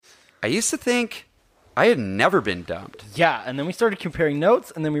I used to think I had never been dumped. Yeah, and then we started comparing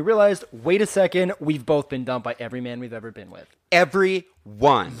notes, and then we realized, wait a second, we've both been dumped by every man we've ever been with.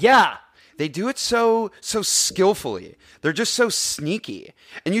 Everyone. Yeah. They do it so skillfully. They're just so sneaky.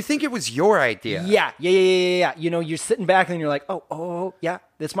 And you think it was your idea. Yeah. You know, you're sitting back and you're like, oh, yeah,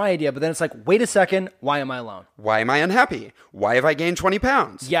 that's my idea. But then it's like, wait a second, why am I alone? Why am I unhappy? Why have I gained 20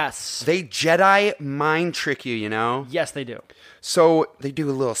 pounds? Yes. They Jedi mind trick you, you know? Yes, they do. So they do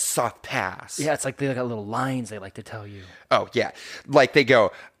a little soft pass. Yeah, it's like they got little lines they like to tell you. Oh, yeah. Like they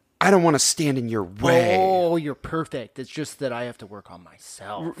go, I don't want to stand in your way. Oh, you're perfect. It's just that I have to work on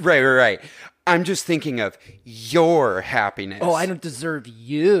myself. Right. I'm just thinking of your happiness. Oh, I don't deserve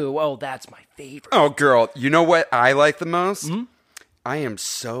you. Oh, that's my favorite. Oh, girl, you know what I like the most? Mm-hmm. I am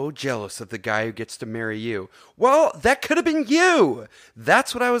so jealous of the guy who gets to marry you. Well, that could have been you.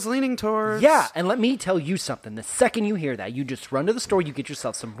 That's what I was leaning towards. Yeah, and let me tell you something. The second you hear that, you just run to the store, you get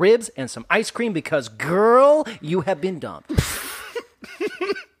yourself some ribs and some ice cream because, girl, you have been dumped.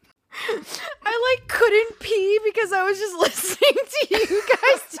 I couldn't pee because I was just listening to you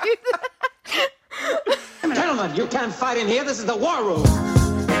guys do that. Gentlemen, you can't fight in here. This is the war room.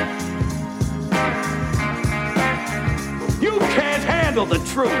 You can't handle the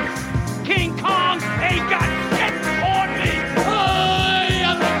truth. King Kong ain't got shit on me. I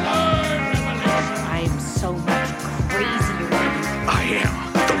am the third revelation. I am so much crazier than you. I am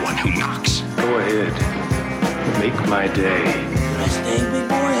the one who knocks. Go ahead. Make my day. Best thing, big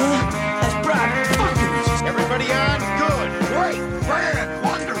boy, huh? That's private fucking. Everybody on? Good. Great. Grand.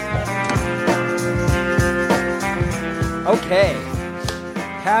 Wonderful. Okay.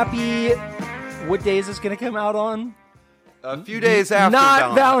 Happy... What day is this going to come out on? A few days after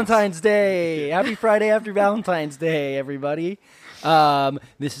Not Valentine's Day. Happy Friday after Valentine's Day, everybody.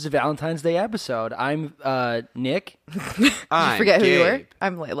 This is a Valentine's Day episode. I'm Nick. I'm Forget who you Gabe. were.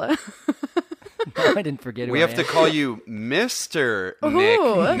 I'm Layla. No, I didn't forget who We I have to am. call you Mr. Nick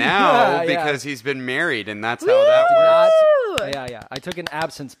Ooh. now Yeah. because he's been married, and that's how that works. Yeah. I took an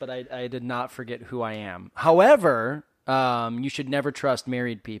absence, but I did not forget who I am. However, you should never trust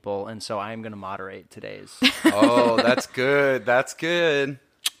married people, and so I am going to moderate today's. Oh, that's good. That's good.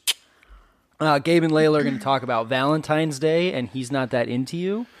 Gabe and Layla are going to talk about Valentine's Day, and he's not that into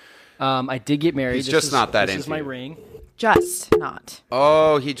you. I did get married. He's just not that This into is my you. ring. Just not.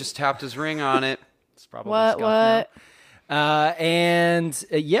 Oh, he just tapped his ring on it. It's probably What? scuffed now.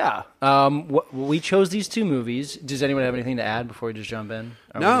 We chose these two movies. Does anyone have anything to add before we just jump in?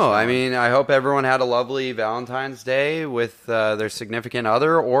 No, I mean, I hope everyone had a lovely Valentine's Day with their significant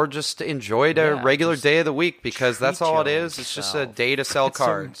other, or just enjoyed a regular day of the week, because that's all it is. It's just a day to sell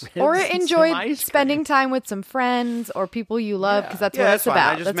cards. Or enjoy spending time with some friends or people you love, because that's what Yeah, it's that's fine.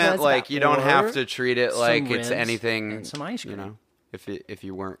 about. I just That's what meant it's like about. you don't Or have to treat it like some it's ribs anything. and some ice cream. You know, if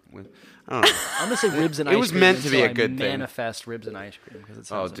you weren't with, I don't know. I'm going to say ribs and It ice cream. was meant to be until a good I thing. manifest ribs and ice cream. Because it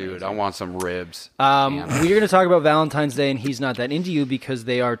Oh, sounds dude, amazing. I want some ribs. We're going to talk about Valentine's Day, and he's not that into you because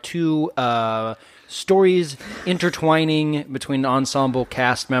they are two stories intertwining between ensemble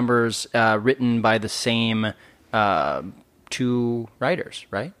cast members written by the same two writers,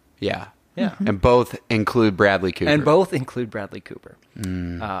 right? Yeah. Yeah. And both include Bradley Cooper. And both include Bradley Cooper.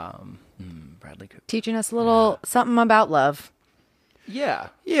 Bradley Cooper. Teaching us a little something about love. Yeah.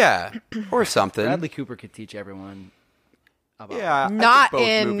 Yeah, or something. Bradley Cooper could teach everyone about Yeah, Not I think both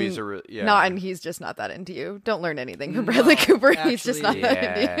in movies are. Yeah. Not in He's Just Not That Into You. Don't learn anything from Bradley Cooper. He's just not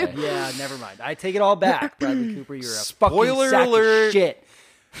actually, that into you. Yeah, never mind. I take it all back. Bradley Cooper, you're a Spoiler fucking sack alert. of shit.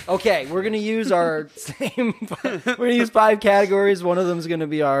 Okay, we're gonna use our same. We're gonna use 5 categories. One of them is gonna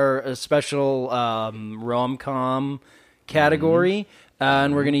be our special rom-com category,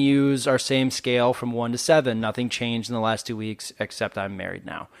 and we're gonna use our same scale from 1 to 7. Nothing changed in the last 2 weeks, except I'm married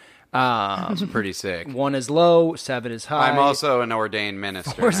now. It's pretty sick. 1 is low, 7 is high. I'm also an ordained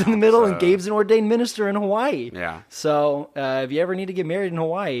minister. 4's in the now, middle, so- and Gabe's an ordained minister in Hawaii. Yeah. So if you ever need to get married in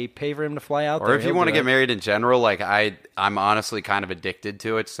Hawaii, pay for him to fly out there. Or if you He'll want to do get it. married in general, like I'm honestly kind of addicted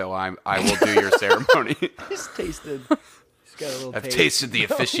to it, so I will do your ceremony. He's tasted. He's got a little I've taste. tasted the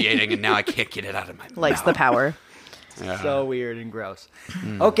officiating, and now I can't get it out of my Likes mouth. the power. So weird and gross.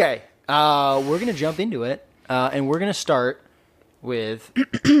 Okay, we're gonna jump into it, and we're gonna start with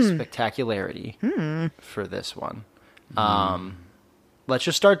spectacularity for this one. Let's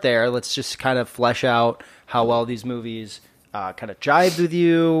just start there. Let's just kind of flesh out how well these movies kind of jived with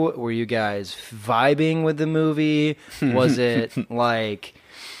you. Were you guys vibing with the movie? Was it like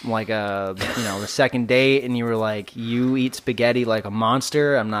a the second date and you were like, you eat spaghetti like a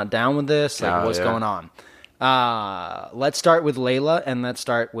monster, I'm not down with this, like Oh, what's yeah. going on? Let's start with Layla, and let's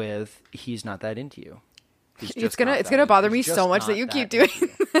start with He's Not That Into You. It's gonna bother me Just so much that not you that keep doing.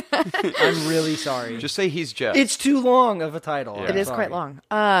 I'm really sorry. Just say he's Jeff. It's too long of a title. Yeah. It I'm is sorry. quite long.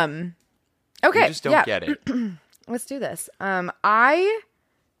 Okay. You just don't get it. Let's do this. I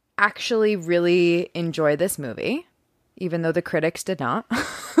actually really enjoy this movie, even though the critics did not.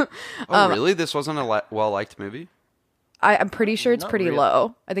 Oh, really? This wasn't a well-liked movie? I'm pretty sure it's Not pretty really.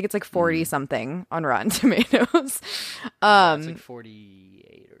 low. I think it's like 40 something on Rotten Tomatoes. It's like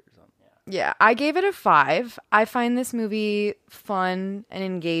 48 or something. Yeah, I gave it a 5. I find this movie fun and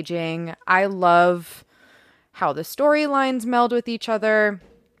engaging. I love how the storylines meld with each other.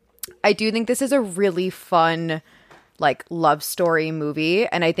 I do think this is a really fun, like, love story movie.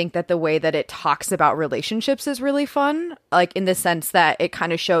 And I think that the way that it talks about relationships is really fun. Like, in the sense that it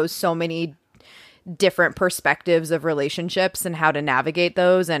kind of shows so many different perspectives of relationships and how to navigate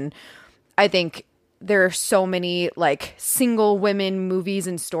those. And I think there are so many like single women movies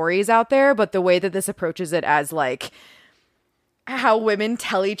and stories out there, but the way that this approaches it as like how women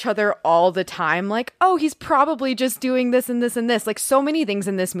tell each other all the time, like, oh, he's probably just doing this and this and this. Like, so many things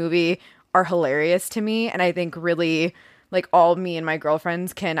in this movie are hilarious to me. And I think really like all me and my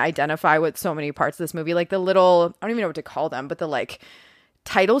girlfriends can identify with so many parts of this movie. Like the little, I don't even know what to call them, but the like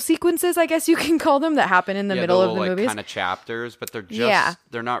title sequences, I guess you can call them, that happen in the middle of the movies. kind of chapters, but they're just,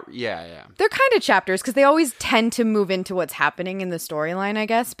 they're not, yeah. They're kind of chapters because they always tend to move into what's happening in the storyline, I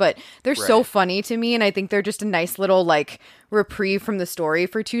guess. But they're so Right. funny to me, and I think they're just a nice little like reprieve from the story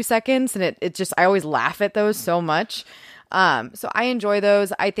for 2 seconds. And it just, I always laugh at those so much. So I enjoy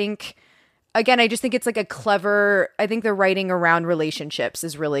those. I think, again, I just think it's like a clever, I think the writing around relationships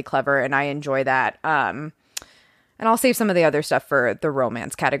is really clever, and I enjoy that. And I'll save some of the other stuff for the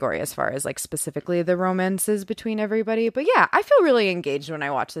romance category as far as like specifically the romances between everybody. But yeah, I feel really engaged when I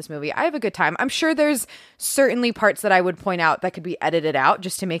watch this movie. I have a good time. I'm sure there's certainly parts that I would point out that could be edited out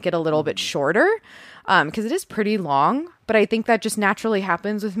just to make it a little bit shorter, because it is pretty long. But I think that just naturally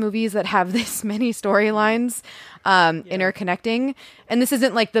happens with movies that have this many storylines interconnecting. And this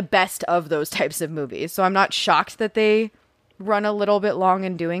isn't like the best of those types of movies. So I'm not shocked that they run a little bit long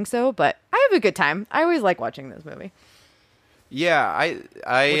in doing so, but I have a good time. I always like watching this movie. Yeah, What's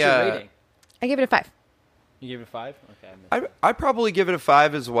your rating? I give it a 5. You gave it a 5? Okay. I'd probably give it a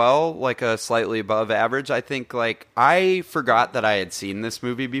 5 as well, like a slightly above average. I think, like, I forgot that I had seen this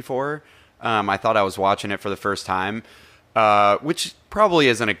movie before. I thought I was watching it for the first time, which probably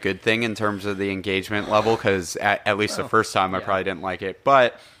isn't a good thing in terms of the engagement level, because at least the first time I probably didn't like it.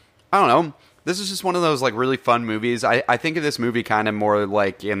 But, I don't know. This is just one of those like really fun movies. I think of this movie kind of more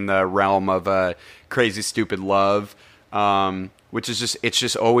like in the realm of Crazy Stupid Love, which is it's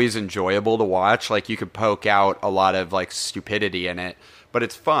just always enjoyable to watch. Like you could poke out a lot of like stupidity in it, but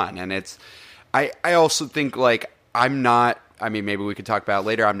it's fun. And I also think like maybe we could talk about it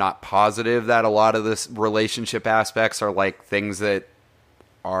later. I'm not positive that a lot of this relationship aspects are like things that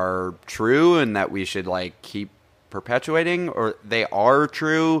are true and that we should like keep perpetuating, or they are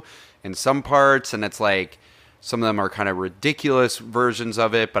true in some parts, and it's like some of them are kind of ridiculous versions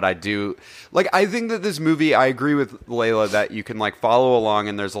of it, but I think that this movie, I agree with Layla that you can like follow along,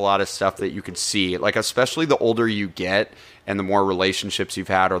 and there's a lot of stuff that you could see, like especially the older you get and the more relationships you've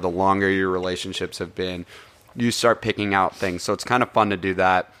had or the longer your relationships have been, you start picking out things. So it's kind of fun to do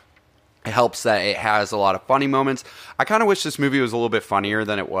that. It helps that it has a lot of funny moments. I kind of wish this movie was a little bit funnier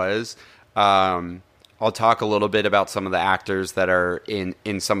than it was. I'll talk a little bit about some of the actors that are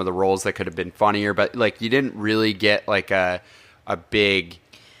in some of the roles that could have been funnier, but like you didn't really get like a big,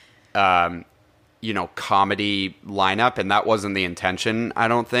 comedy lineup, and that wasn't the intention. I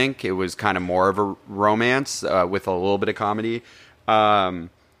don't think it was kind of more of a romance with a little bit of comedy.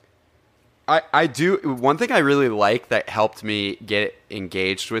 I do. One thing I really like that helped me get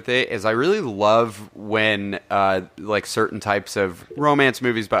engaged with it is I really love when like certain types of romance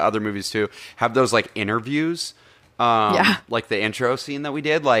movies, but other movies too, have those like interviews. Like the intro scene that we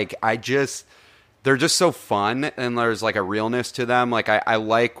did. Like they're just so fun, and there's like a realness to them. Like I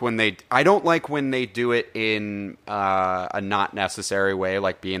like when I don't like when they do it in a not necessary way,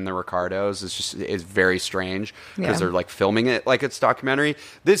 like being the Ricardos is very strange because they're like filming it like it's documentary.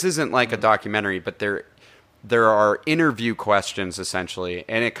 This isn't like a documentary, but there are interview questions essentially,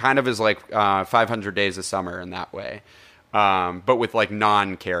 and it kind of is like 500 Days of Summer in that way, but with like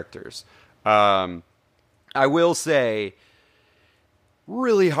non-characters. I will say,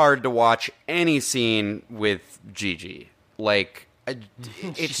 really hard to watch any scene with Gigi. Like,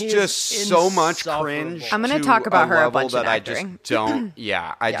 it's She is just so much insufferable. cringe. I'm gonna to talk about her a level bunch that in I acting. just don't.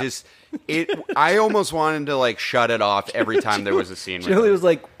 Yeah, I almost wanted to like shut it off every time there was a scene. With Julie her. was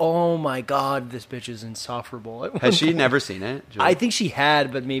like, "Oh my god, this bitch is insufferable." at one Has she point. never seen it? Julie? I think she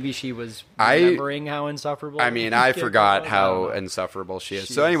had, but maybe she was remembering how insufferable. I mean, the I kid forgot was. how I don't know. insufferable she is.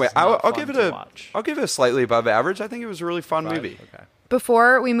 She's So anyway, not I'll fun give it to a watch. I'll give it a slightly above average. I think it was a really fun movie. Okay.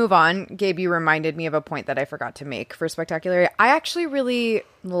 Before we move on, Gabe, you reminded me of a point that I forgot to make for Spectacular. I actually really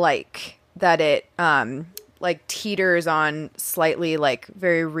like that it like teeters on slightly like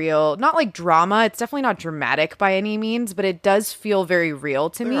very real, not like drama. It's definitely not dramatic by any means, but it does feel very real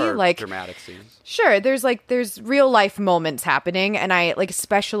to me. There are Like dramatic scenes. sure, there's real life moments happening, and I like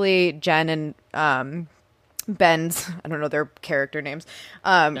especially Jen and Ben's, I don't know their character names,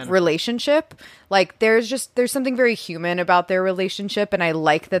 relationship. Like there's something very human about their relationship, and I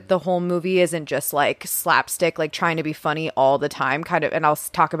like that the whole movie isn't just like slapstick, like trying to be funny all the time, kind of. And I'll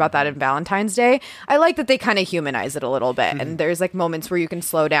talk about that in Valentine's Day. I like that they kind of humanize it a little bit, and there's like moments where you can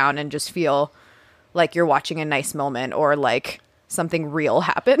slow down and just feel like you're watching a nice moment or like something real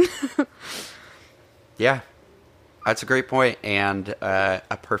happen. Yeah, that's a great point and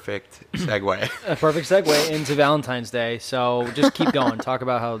a perfect segue. A perfect segue into Valentine's Day. So just keep going. Talk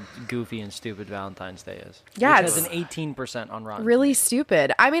about how goofy and stupid Valentine's Day is. Yeah, Which has it's an 18% on Rotten. really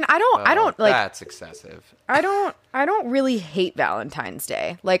stupid. I mean, I don't like That's excessive. I don't really hate Valentine's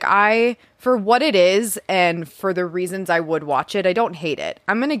Day. Like for what it is and for the reasons I would watch it, I don't hate it.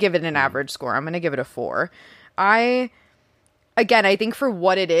 I'm going to give it an average score. I'm going to give it a 4. Again, I think for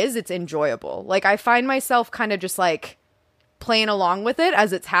what it is, it's enjoyable. Like I find myself kind of just like playing along with it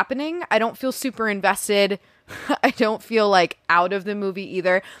as it's happening. I don't feel super invested. I don't feel like out of the movie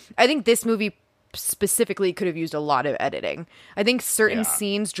either. I think this movie specifically could have used a lot of editing. I think certain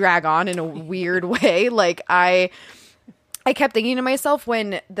scenes drag on in a weird way. Like I kept thinking to myself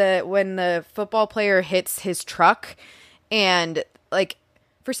when the football player hits his truck and like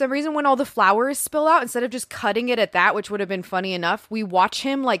for some reason when all the flowers spill out, instead of just cutting it at that, which would have been funny enough, we watch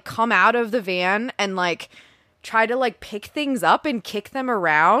him like come out of the van and like try to like pick things up and kick them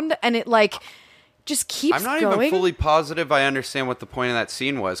around, and it like just keeps I'm not going. even fully positive I understand what the point of that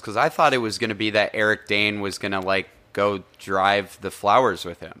scene was, because I thought it was going to be that Eric Dane was going to like go drive the flowers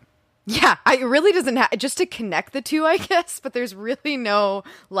with him. Yeah, it really doesn't have just to connect the two, I guess, but there's really no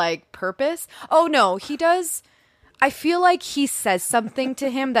like purpose. Oh no, he does. I feel like he says something to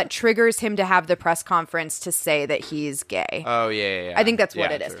him that triggers him to have the press conference to say that he's gay. Oh yeah. I think that's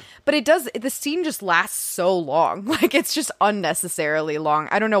what it is. But the scene just lasts so long. Like it's just unnecessarily long.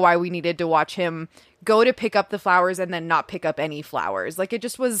 I don't know why we needed to watch him go to pick up the flowers and then not pick up any flowers. Like it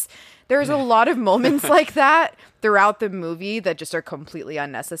just was, there's a lot of moments like that throughout the movie that just are completely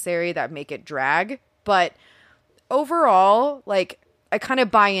unnecessary that make it drag. But overall, like I kind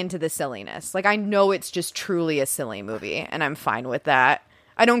of buy into the silliness. Like I know it's just truly a silly movie and I'm fine with that.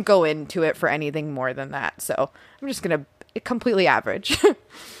 I don't go into it for anything more than that. So I'm just going to completely average.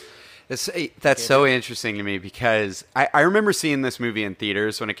 That's so interesting to me because I remember seeing this movie in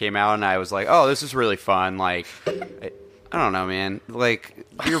theaters when it came out and I was like, oh, this is really fun. Like, I don't know, man. Like,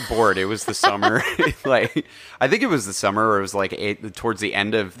 you're bored. It was the summer. Like, I think it was the summer or it was like towards the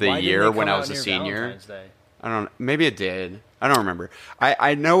end of the Why didn't year they when come I out was a near senior. Valentine's Day? I don't know. Maybe it did. I don't remember.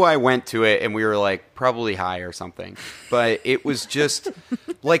 I know I went to it and we were like probably high or something. But it was just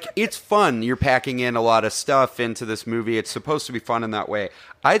like it's fun. You're packing in a lot of stuff into this movie. It's supposed to be fun in that way.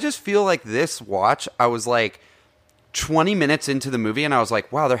 I just feel like this watch, I was like 20 minutes into the movie and I was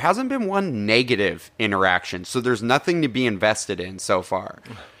like, wow, there hasn't been one negative interaction. So there's nothing to be invested in so far.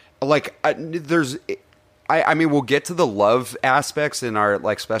 Like I mean, we'll get to the love aspects in our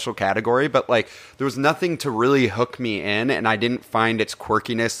like special category, but like there was nothing to really hook me in, and I didn't find its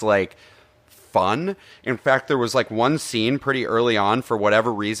quirkiness like fun. In fact, there was like one scene pretty early on, for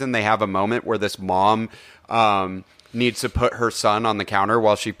whatever reason, they have a moment where this mom needs to put her son on the counter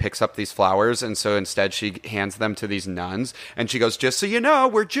while she picks up these flowers, and so instead she hands them to these nuns, and she goes, just so you know,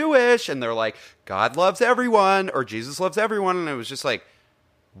 we're Jewish, and they're like, God loves everyone, or Jesus loves everyone, and it was just like,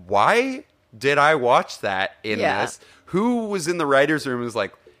 why did I watch that in this? Who was in the writer's room and was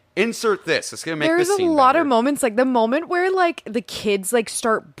like, insert this. It's going to make this scene There's a lot better. of moments, like the moment where like the kids like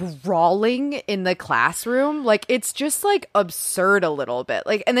start brawling in the classroom. Like it's just like absurd a little bit.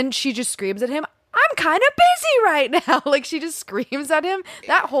 Like, and then she just screams at him, I'm kind of busy right now. Like she just screams at him.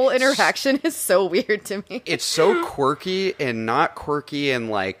 That whole interaction is so weird to me. It's so quirky and not quirky in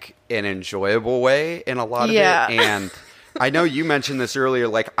like an enjoyable way in a lot of it. And I know you mentioned this earlier,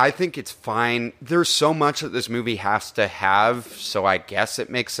 like, I think it's fine. There's so much that this movie has to have, so I guess it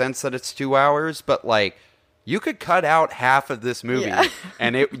makes sense that it's 2 hours, but, like, you could cut out half of this movie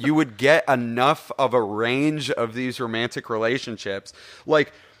and you would get enough of a range of these romantic relationships.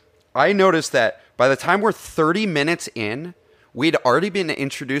 Like, I noticed that by the time we're 30 minutes in, we'd already been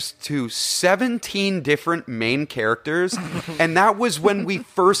introduced to 17 different main characters, and that was when we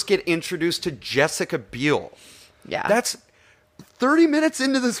first get introduced to Jessica Biel. Yeah. That's 30 minutes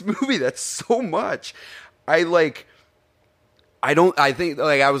into this movie. That's so much. I think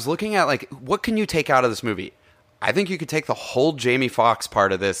I was looking at, like, what can you take out of this movie? I think you could take the whole Jamie Foxx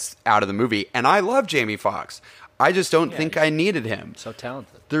part of this out of the movie, and I love Jamie Foxx. I just don't think I needed him. So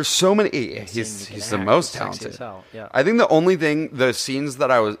talented. There's so many. He's the most talented. Yeah. I think the only scenes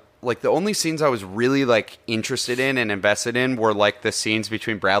I was really, like, interested in and invested in were, like, the scenes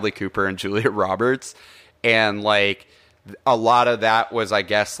between Bradley Cooper and Julia Roberts, and, like, a lot of that was, I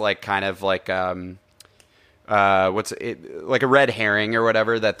guess, like, kind of like like a red herring or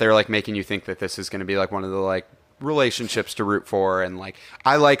whatever, that they're, like, making you think that this is going to be, like, one of the, like, relationships to root for, and, like,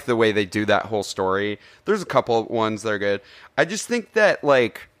 I like the way they do that whole story. There's a couple of ones that are good. I just think that,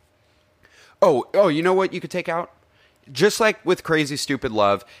 like, you know what you could take out? Just like with Crazy Stupid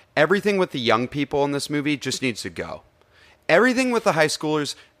Love, everything with the young people in this movie just needs to go. Everything with the high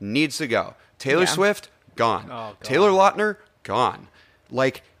schoolers needs to go. Taylor Swift, gone. God. Taylor Lautner, gone.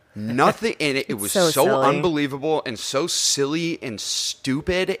 Like, nothing, and it was so so silly. unbelievable and so silly and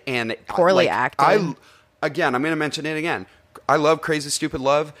stupid and Poorly like, acted. Again, I'm going to mention it again. I love Crazy Stupid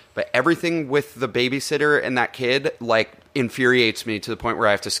Love, but everything with the babysitter and that kid, like, infuriates me to the point where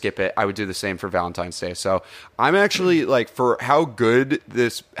I have to skip it. I would do the same for Valentine's Day. So I'm actually, like, for how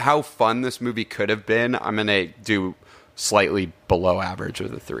fun this movie could have been, I'm going to do slightly below average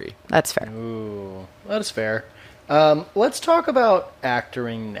with a 3. That's fair. Ooh, that's fair. Let's talk about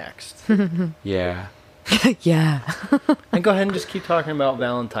actoring next. Yeah. Yeah. And go ahead and just keep talking about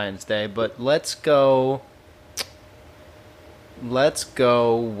Valentine's Day, but let's go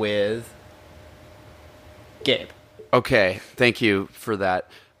with Gabe. Okay, thank you for that.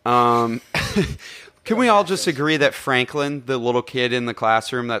 Can we all just agree that Franklin, the little kid in the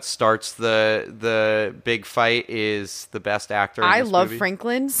classroom that starts the big fight, is the best actor in I this love movie?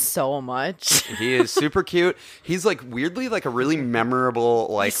 Franklin so much. He is super cute. He's, like, weirdly, like, a really memorable,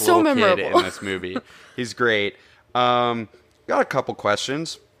 like, He's so little kid memorable. in this movie. He's great. Got a couple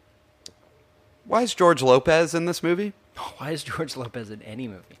questions. Why is George Lopez in this movie? Why is George Lopez in any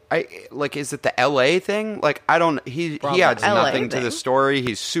movie? Is it the LA thing? Like, he adds LA nothing to thing. the story.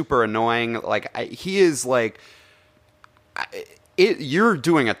 He's super annoying. Like, he is, like, you're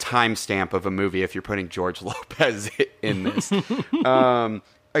doing a timestamp of a movie if you're putting George Lopez in this.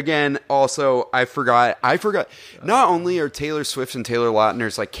 Again, also, I forgot, not only are Taylor Swift and Taylor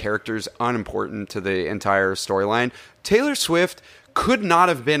Lautner's, like, characters unimportant to the entire storyline, Taylor Swift could not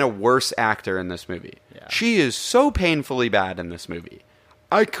have been a worse actor in this movie. Yeah. She is so painfully bad in this movie.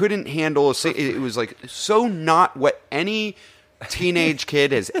 I couldn't handle it was, like, so not what any teenage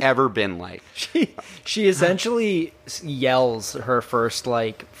kid has ever been like. She essentially yells her first,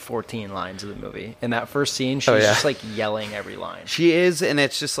 like, 14 lines of the movie. In that first scene, she's just, like, yelling every line. She is, and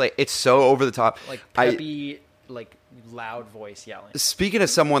it's just, like, it's so over the top. Like, peppy, like, loud voice yelling. Speaking of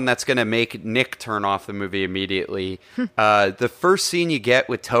someone that's going to make Nick turn off the movie immediately, the first scene you get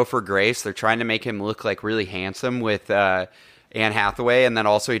with Topher Grace, they're trying to make him look, like, really handsome with Anne Hathaway, and then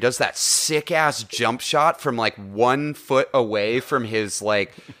also he does that sick-ass jump shot from, like, 1 foot away from his,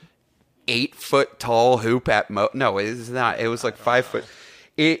 like, 8-foot tall hoop at no, it is not. It was, like, 5 foot.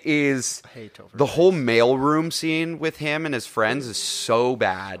 It is the whole mailroom scene with him and his friends is so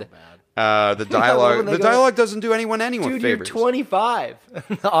bad. The dialogue doesn't do anyone Dude, favors. you're 25.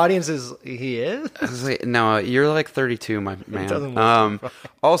 The audience is, he is? I was like, no, you're like 32, my man. doesn't work.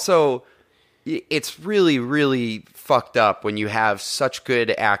 Also, it's really, really fucked up when you have such good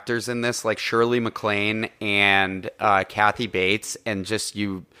actors in this, like Shirley MacLaine and Kathy Bates, and just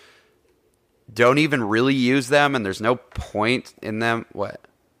you don't even really use them, and there's no point in them. What?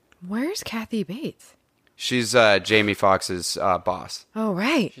 Where's Kathy Bates? She's Jamie Foxx's boss. Oh,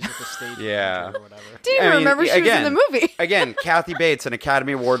 right. She's at the stage Yeah. manager or whatever. Didn't even remember she was in the movie. Again, Kathy Bates, an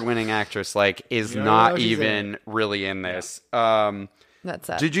Academy Award-winning actress, like, is You don't not know she's even really in this. That's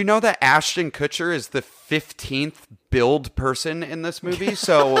sad. Did you know that Ashton Kutcher is the 15th billed person in this movie?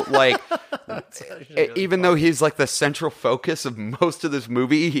 So, like, even though he's, like, the central focus of most of this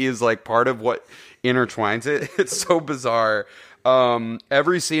movie, he is, like, part of what intertwines it. It's so bizarre.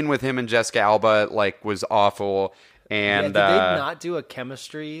 Every scene with him and Jessica Alba, like, was awful. And Did they not do a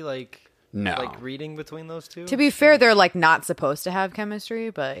chemistry, like, No. like reading between those two? To be fair, they're like not supposed to have chemistry,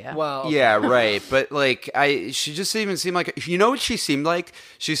 but yeah. Well, Yeah, right. But, like, she just even seemed like, you know what she seemed like?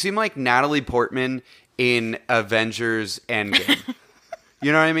 She seemed like Natalie Portman in Avengers Endgame.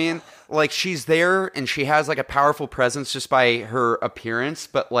 You know what I mean? Like, she's there and she has like a powerful presence just by her appearance,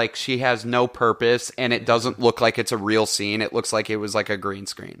 but like she has no purpose and it doesn't look like it's a real scene. It looks like it was like a green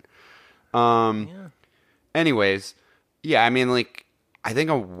screen. Anyways, yeah, I mean, like, I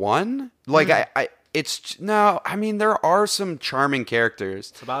think a 1. Like, I mean, there are some charming characters.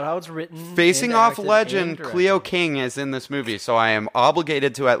 It's about how it's written. Facing and off acted legend, and directed. Cleo King is in this movie, so I am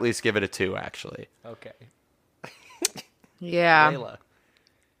obligated to at least give it a 2, actually. Okay. Yeah. Layla.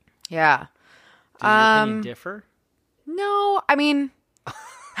 Yeah. Does your opinion differ? No, I mean,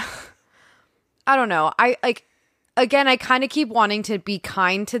 I don't know. I kind of keep wanting to be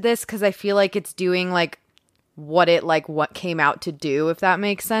kind to this because I feel like it's doing like what came out to do, if that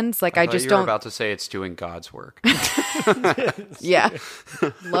makes sense. Like, I thought just you were don't. about to say it's doing God's work. Yeah,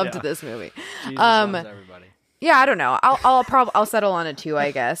 loved this movie. Jesus loves everybody. Yeah, I don't know. I'll settle on a 2,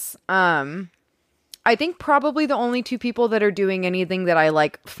 I guess. I think probably the only 2 people that are doing anything that I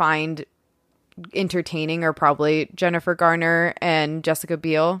like find entertaining are probably Jennifer Garner and Jessica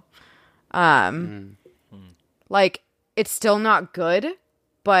Biel. Like, it's still not good,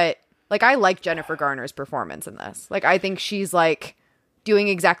 but like, I like Jennifer Garner's performance in this. Like, I think she's like doing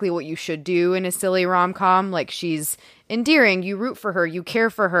exactly what you should do in a silly rom-com. Like, she's endearing, you root for her, you care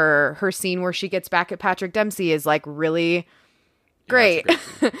for her. Her scene where she gets back at Patrick Dempsey is like really great.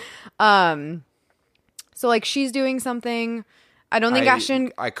 So like, she's doing something. I don't think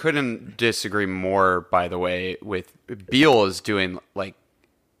Ashton. I couldn't disagree more, by the way, with Beale is doing like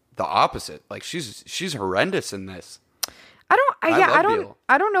the opposite. Like, she's horrendous in this.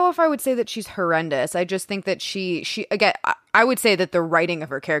 I don't know if I would say that she's horrendous. I just think that she again, I would say that the writing of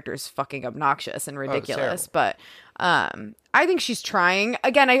her character is fucking obnoxious and ridiculous, but I think she's trying.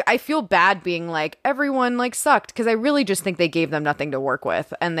 Again, I feel bad being like, everyone like sucked, because I really just think they gave them nothing to work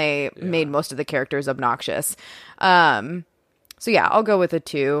with and they made most of the characters obnoxious. So yeah, I'll go with a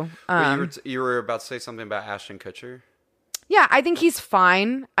 2. Wait, you were about to say something about Ashton Kutcher? Yeah, I think he's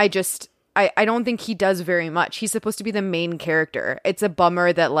fine. I don't think he does very much. He's supposed to be the main character. It's a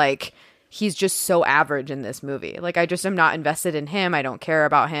bummer that like he's just so average in this movie. Like, I just am not invested in him. I don't care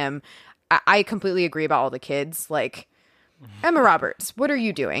about him. I completely agree about all the kids. Like, Emma Roberts, what are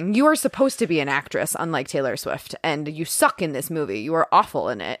you doing? You are supposed to be an actress, unlike Taylor Swift, and you suck in this movie. You are awful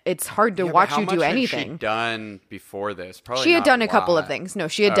in it. It's hard to watch you do anything. Had she done before this? Probably she had not done a a couple lot. of things. No,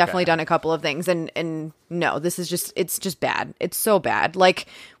 she had definitely done a couple of things, and no, this is just, it's just bad. It's so bad. Like,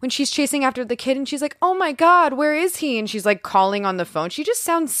 when she's chasing after the kid and she's like, oh my God, where is he? And she's like calling on the phone. She just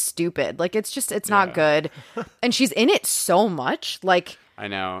sounds stupid. Like, it's not good. And she's in it so much. Like, I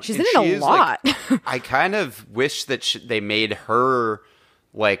know. She's And in it she a is, lot. Like, I kind of wish that they made her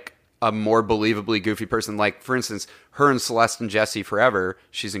like a more believably goofy person. Like, for instance, her and Celeste and Jesse Forever,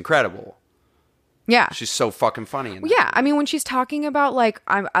 she's incredible. Yeah. She's so fucking funny. In that. Yeah, I mean, when she's talking about like,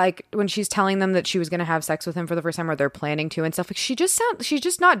 when she's telling them that she was going to have sex with him for the first time, or they're planning to and stuff, like, she's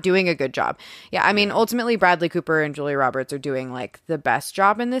just not doing a good job. Yeah, I mean, ultimately Bradley Cooper and Julia Roberts are doing like the best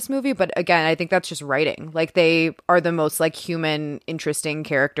job in this movie, but again, I think that's just writing. Like, they are the most like human, interesting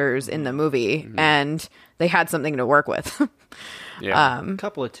characters in the movie, and they had something to work with. Yeah. A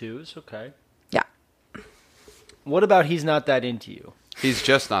couple of 2s, okay. Yeah. What about he's not that into you? He's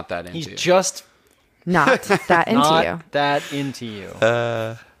just not that into He's you. just Not that into not you. that into you.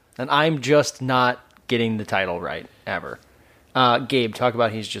 And I'm just not getting the title right, ever. Gabe, talk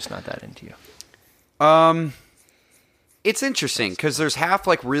about he's just not that into you. It's interesting because there's half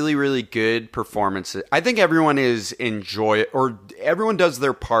like really, really good performances. I think everyone is everyone does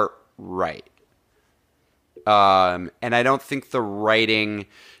their part right. And I don't think the writing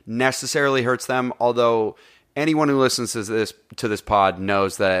necessarily hurts them, although anyone who listens to this pod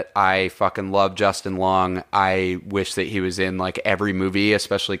knows that I fucking love Justin Long. I wish that he was in like every movie,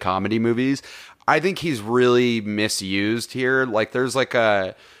 especially comedy movies. I think he's really misused here. Like, there's like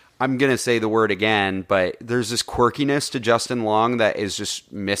I'm going to say the word again, but there's this quirkiness to Justin Long that is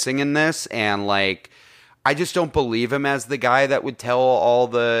just missing in this. And like, I just don't believe him as the guy that would tell all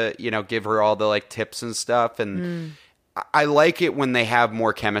the, give her all the like tips and stuff. And I like it when they have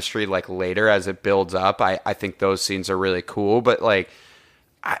more chemistry, like later as it builds up. I think those scenes are really cool. But like,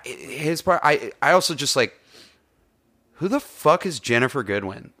 his part, I also just like, who the fuck is Jennifer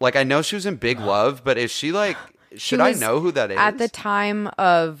Goodwin? Like, I know she was in Big Love, but is she like, should I know who that is? At the time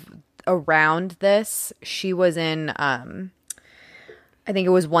of around this, she was in, I think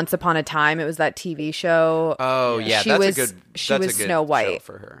it was Once Upon a Time. It was that TV show. Oh yeah, she that's was, a good. She that's was a good Snow show White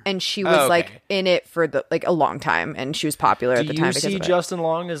for her, and she was like in it for a long time, and she was popular at the time. Do you see Justin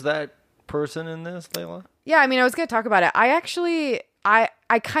Long as that person in this, Layla? Yeah, I mean, I was going to talk about it. I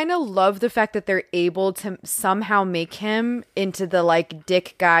I kind of love the fact that they're able to somehow make him into the like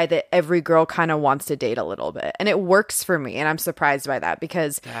dick guy that every girl kind of wants to date a little bit. And it works for me. And I'm surprised by that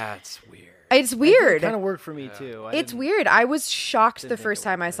because That's weird. it's weird. It kind of worked for me too. It's weird. I was shocked the first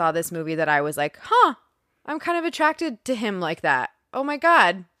time I saw this movie that I was like, huh, I'm kind of attracted to him like that. Oh my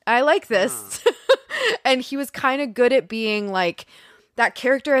God, I like this. And he was kind of good at being like, that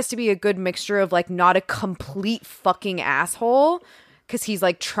character has to be a good mixture of like not a complete fucking asshole because he's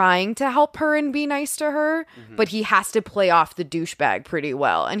like trying to help her and be nice to her, but he has to play off the douchebag pretty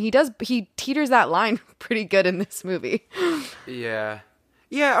well. And he teeters that line pretty good in this movie. Yeah.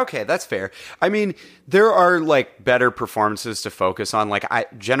 Yeah, okay, that's fair. I mean, there are like better performances to focus on. Like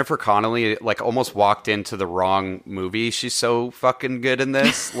Jennifer Connelly like almost walked into the wrong movie. She's so fucking good in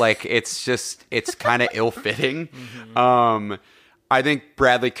this. Like it's kind of ill-fitting. I think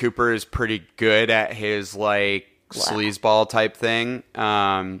Bradley Cooper is pretty good at his like sleazeball type thing.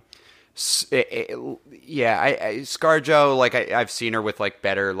 ScarJo, like I've seen her with like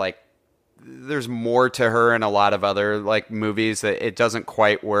better like. There's more to her in a lot of other like movies that it doesn't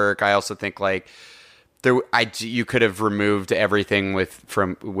quite work. I also think like you could have removed everything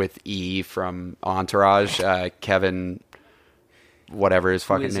with E from Entourage. Kevin, whatever his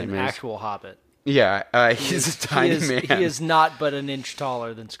fucking name is, an actual Hobbit. Yeah, he's a tiny man. He is not but an inch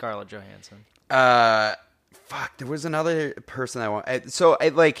taller than Scarlett Johansson. Fuck, there was another person I want. So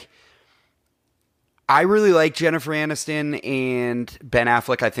I really like Jennifer Aniston and Ben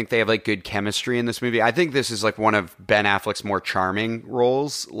Affleck. I think they have like good chemistry in this movie. I think this is like one of Ben Affleck's more charming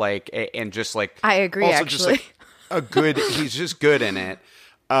roles. Like, and just like I agree. Also actually, just like he's just good in it.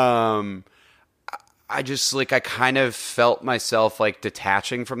 I just like I kind of felt myself like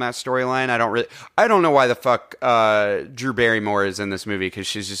detaching from that storyline. I don't know why the fuck Drew Barrymore is in this movie because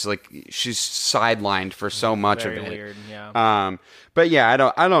she's just like she's sidelined for so much Very of it. weird, yeah. But yeah,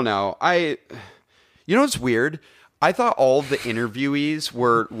 I don't know. You know what's weird? I thought all of the interviewees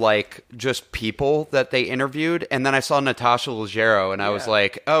were like just people that they interviewed, and then I saw Natasha Leggero, and I was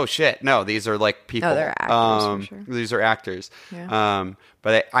like, "Oh shit, no, these are like people. No, they're actors, for sure. These are actors." Yeah.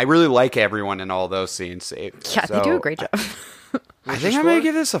 But I really like everyone in all those scenes. yeah, they do a great job. I think I'm gonna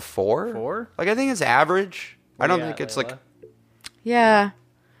give this a 4. 4? Like I think it's average. I don't think it's like. Yeah.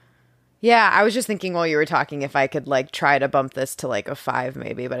 Yeah, I was just thinking while you were talking if I could like try to bump this to like a 5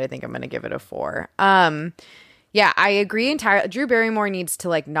 maybe, but I think I'm going to give it a 4. Yeah, I agree entirely. Drew Barrymore needs to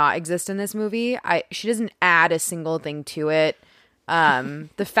like not exist in this movie. She doesn't add a single thing to it.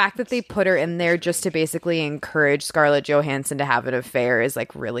 The fact that they put her in there just to basically encourage Scarlett Johansson to have an affair is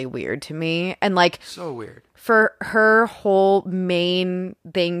like really weird to me. And like So weird. For her whole main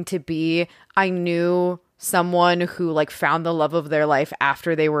thing to be, I knew someone who like found the love of their life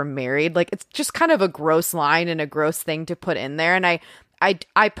after they were married. Like it's just kind of a gross line and a gross thing to put in there. And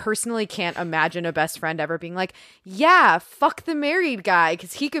I personally can't imagine a best friend ever being like, yeah, fuck the married guy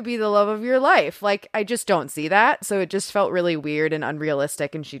because he could be the love of your life. Like I just don't see that. So it just felt really weird and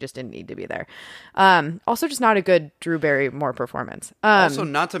unrealistic and she just didn't need to be there. Also just not a good Drew Barrymore performance. Also,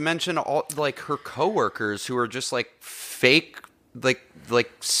 not to mention all like her coworkers who are just like fake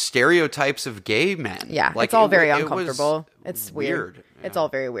like stereotypes of gay men. Yeah, like it's all very it was uncomfortable. It's weird. Yeah. It's all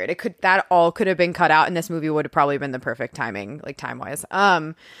very weird. That all could have been cut out, and this movie would have probably been the perfect timing, like time wise.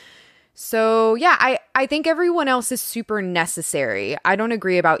 So yeah, I think everyone else is super necessary. I don't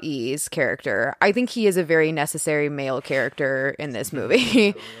agree about E's character. I think he is a very necessary male character in this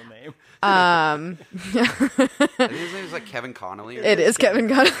movie. I think his name is like Kevin Connolly. It is Kevin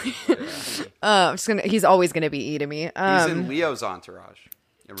Connolly. He's always gonna be E to me. He's in Leo's Entourage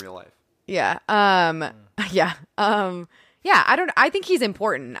in real life. Yeah. Yeah. I think he's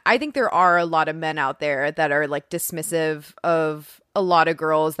important. I think there are a lot of men out there that are like dismissive of a lot of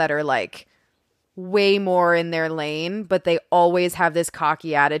girls that are like way more in their lane, but they always have this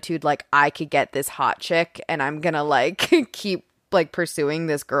cocky attitude like I could get this hot chick and I'm gonna like keep like pursuing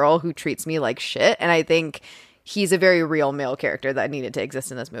this girl who treats me like shit. And I think he's a very real male character that needed to exist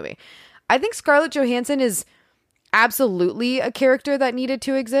in this movie. I think Scarlett Johansson is absolutely a character that needed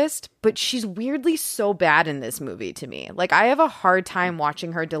to exist, but she's weirdly so bad in this movie to me. Like I have a hard time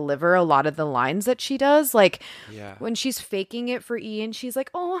watching her deliver a lot of the lines that she does. Like when she's faking it for Ian, she's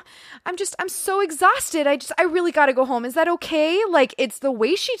like, "Oh, I'm so exhausted. I really got to go home. Is that okay?" Like it's the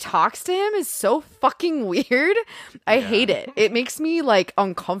way she talks to him is so fucking weird. I hate it. It makes me like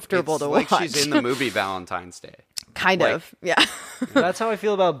uncomfortable to like watch. She's in the movie Valentine's Day. Kind Like- of. Yeah. That's how I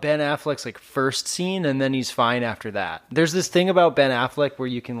feel about Ben Affleck's like first scene, and then he's fine after that. There's this thing about Ben Affleck where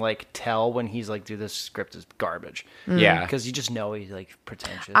you can like tell when he's like, dude, this script is garbage. Yeah. Because you just know he's like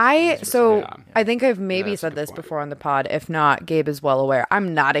pretentious. I Yeah. think I've maybe that's a said good this point. before on the pod. If not, Gabe is well aware.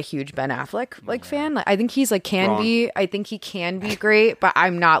 I'm not a huge Ben Affleck like fan. Like, I think he's like I think he can be great, but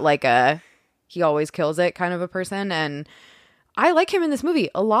I'm not like a he always kills it kind of a person. And I like him in this movie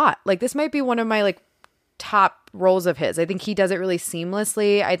a lot. Like this might be one of my like top roles of his. I think he does it really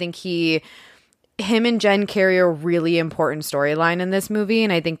seamlessly. I think him and Jen carry a really important storyline in this movie,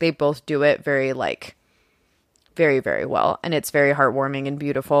 and I think they both do it very very well, and it's very heartwarming and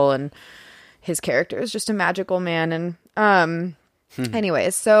beautiful, and his character is just a magical man. And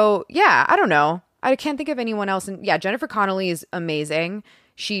anyways, so yeah, I don't know, I can't think of anyone else. And yeah, Jennifer Connelly is amazing.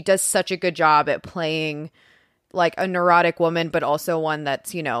 She does such a good job at playing like a neurotic woman, but also one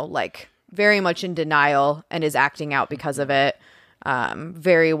that's, you know, like very much in denial and is acting out because of it.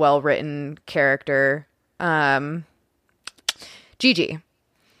 Very well written character. Gigi.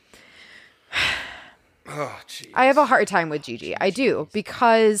 Oh, jeez. I have a hard time with Gigi. I do,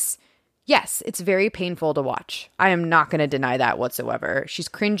 because yes, it's very painful to watch. I am not going to deny that whatsoever. She's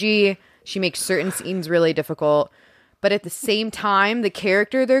cringy. She makes certain scenes really difficult. But at the same time, the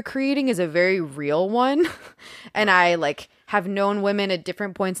character they're creating is a very real one. And I like have known women at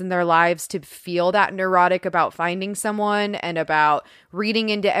different points in their lives to feel that neurotic about finding someone, and about reading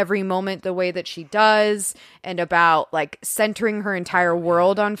into every moment the way that she does, and about like centering her entire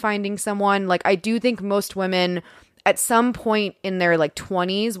world on finding someone. Like I do think most women at some point in their like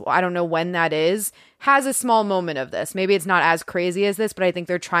 20s, I don't know when that is, has a small moment of this. Maybe it's not as crazy as this, but I think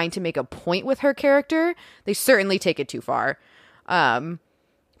they're trying to make a point with her character. They certainly take it too far.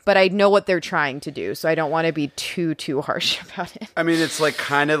 But I know what they're trying to do, so I don't want to be too harsh about it. I mean, it's like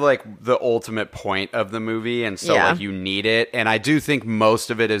kind of like the ultimate point of the movie, and so Yeah. like you need it. And I do think most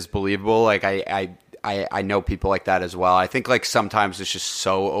of it is believable. Like I know people like that as well. I think like sometimes it's just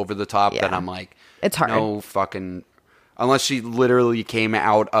so over the top that Yeah. I'm like, It's hard. No fucking. Unless she literally came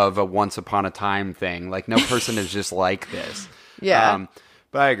out of a Once Upon a Time thing, like no person is just like this. Yeah.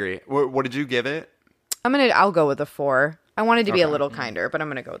 But I agree. What did you give it? I'll go with a 4. I wanted to be a little kinder, but I'm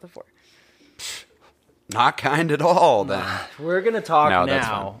going to go with a 4. Not kind at all. Then We're going to talk No, that's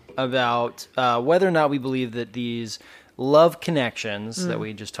now about whether or not we believe that these love connections that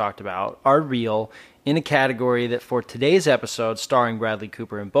we just talked about are real, in a category that for today's episode, starring Bradley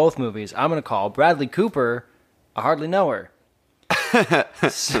Cooper in both movies, I'm going to call Bradley Cooper a hardly knower.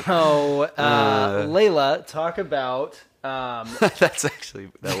 So, Layla, talk about that's actually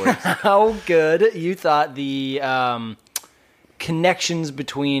that works. how good you thought the connections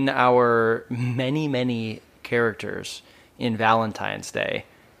between our many characters in Valentine's Day.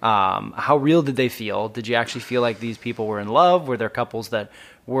 How real did they feel? Did you actually feel like these people were in love? Were there couples that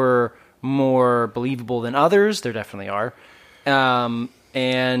were more believable than others? There definitely are.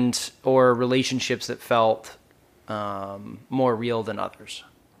 Or relationships that felt more real than others.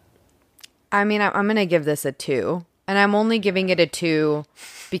 I mean, I'm going to give this a 2. And I'm only giving it a 2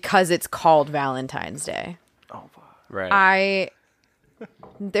 because it's called Valentine's Day. Right.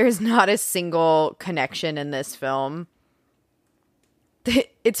 There's not a single connection in this film.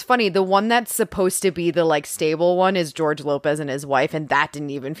 It's funny, the one that's supposed to be the like stable one is George Lopez and his wife, and that didn't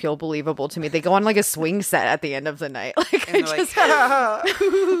even feel believable to me. They go on like a swing set at the end of the night. Like I just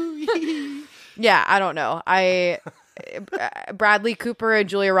yeah, I don't know. Bradley Cooper and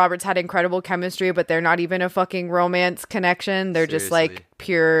Julia Roberts had incredible chemistry, but they're not even a fucking romance connection. They're just Seriously. like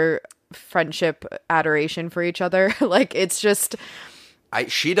pure friendship adoration for each other. Like it's just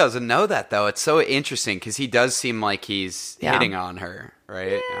She doesn't know that though. It's so interesting because he does seem like he's Yeah. hitting on her,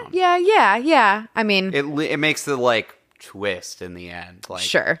 right? yeah. I mean, It makes the like twist in the end. Like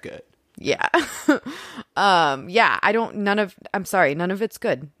Sure. good. yeah. Yeah, I'm sorry, none of it's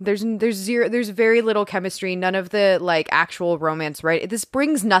good. There's very little chemistry, none of the like actual romance, right? This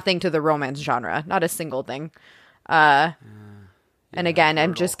brings nothing to the romance genre, not a single thing. And again,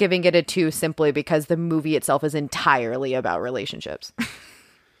 I'm just giving it a 2 simply because the movie itself is entirely about relationships.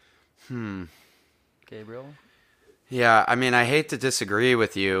 Gabriel? Yeah, I mean, I hate to disagree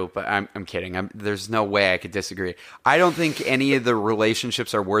with you, but I'm kidding. There's no way I could disagree. I don't think any of the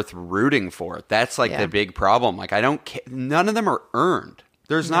relationships are worth rooting for. That's like Yeah. the big problem. Like, none of them are earned.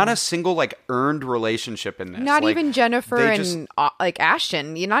 There's not a single like earned relationship in this. Not Like, even Jennifer they and like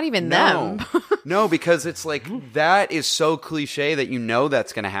Ashton. You're not even No, them. no, because it's like that is so cliche that you know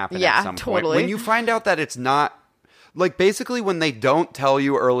that's going to happen Yeah, at some point. totally. When you find out that it's not, like basically when they don't tell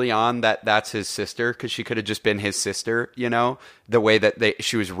you early on that that's his sister, because she could have just been his sister, you know, the way that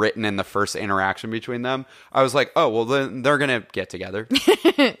she was written in the first interaction between them. I was like, oh, well, then they're going to get together.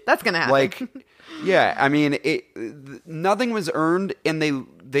 That's going to happen. Like, yeah, I mean, nothing was earned, and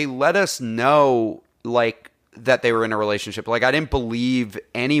they let us know, like, that they were in a relationship. Like, I didn't believe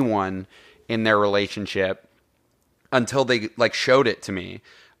anyone in their relationship until they, like, showed it to me.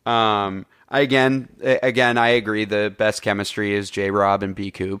 Again, I agree. The best chemistry is J-Rob and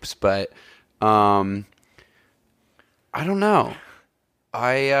B. Coops, but I don't know.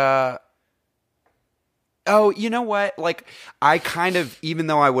 Oh, you know what? Like, I kind of, even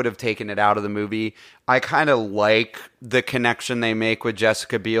though I would have taken it out of the movie, I kind of like the connection they make with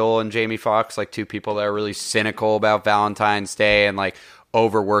Jessica Biel and Jamie Foxx, like two people that are really cynical about Valentine's Day and like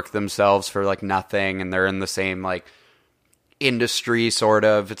overwork themselves for like nothing, and they're in the same like industry sort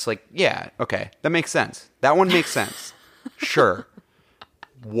of. It's like, yeah, okay, that makes sense. That one makes sense. Sure.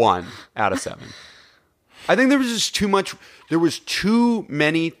 1 out of 7. I think there was just too much. There was too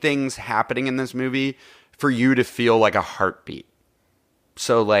many things happening in this movie for you to feel like a heartbeat.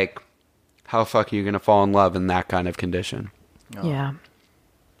 So, like, how the fuck are you going to fall in love in that kind of condition? Yeah.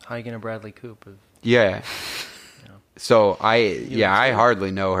 How are you going to Bradley Cooper? Yeah. So, I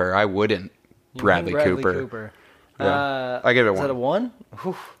hardly know her. I wouldn't Bradley Cooper. Yeah. I give it 1. Is that a 1?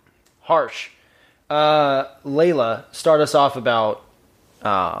 Whew. Harsh. Layla, start us off about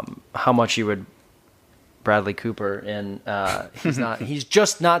how much you would Bradley Cooper, and he's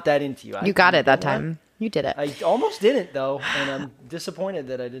just not that into you. You got it that time. You did it. I almost didn't though, and I'm disappointed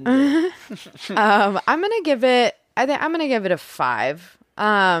that I didn't do it. I'm gonna give it a 5.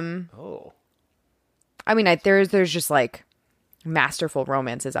 I mean, there's just like masterful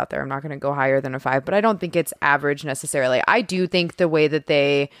romances out there. I'm not gonna go higher than a 5, but I don't think it's average necessarily. I do think the way that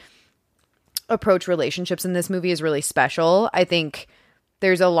they approach relationships in this movie is really special. I think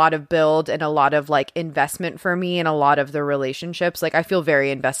there's a lot of build and a lot of like investment for me in a lot of the relationships. Like, I feel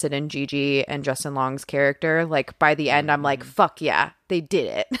very invested in Gigi and Justin Long's character. Like, by the end, I'm like, fuck yeah, they did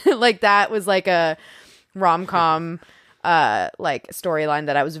it. Like, that was like a rom-com like storyline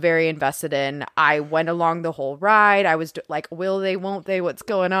that I was very invested in. I went along the whole ride. I was like, will they, won't they, what's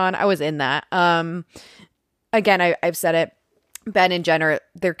going on? I was in that. Again, I've said it. Ben and Jen,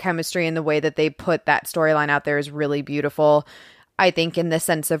 their chemistry and the way that they put that storyline out there is really beautiful. I think in the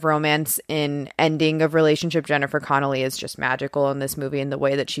sense of romance in ending of relationship, Jennifer Connelly is just magical in this movie, and the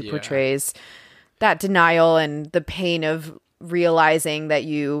way that she portrays that denial and the pain of realizing that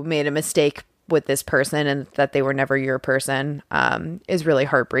you made a mistake with this person and that they were never your person is really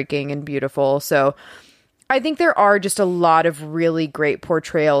heartbreaking and beautiful. So I think there are just a lot of really great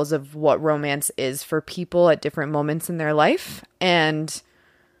portrayals of what romance is for people at different moments in their life. And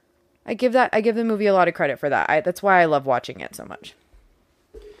I give the movie a lot of credit for that. That's why I love watching it so much.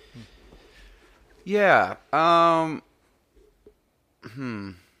 Yeah. I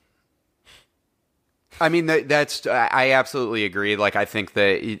mean, I absolutely agree. Like, I think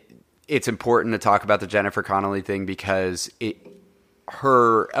that it's important to talk about the Jennifer Connelly thing because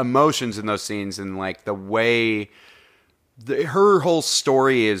her emotions in those scenes and like the way her whole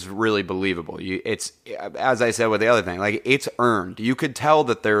story is really believable. It's, as I said with the other thing, like, it's earned. You could tell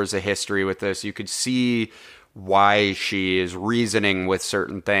that there's a history with this. You could see why she is reasoning with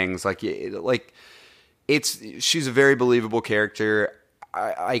certain things. She's a very believable character.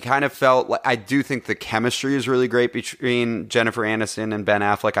 I kind of felt like, I do think the chemistry is really great between Jennifer Aniston and Ben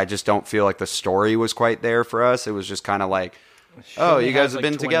Affleck. I just don't feel like the story was quite there for us. It was just kind of like, oh, you guys have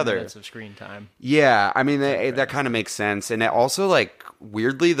been together. Minutes of screen time. Yeah, I mean, that kind of makes sense. And it also, like,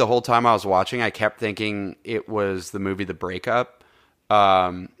 weirdly, the whole time I was watching, I kept thinking it was the movie The Breakup.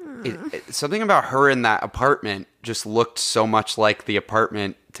 Something about her in that apartment just looked so much like the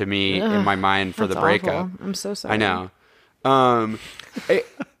apartment to me in my mind for The Breakup. Awful. I'm so sorry. I know. I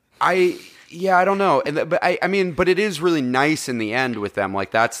don't know. But I mean, but it is really nice in the end with them.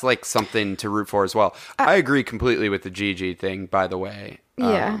 Like, that's like something to root for as well. I agree completely with the Gigi thing, by the way.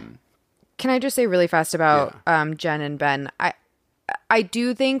 Yeah. Can I just say really fast about Jen and Ben? I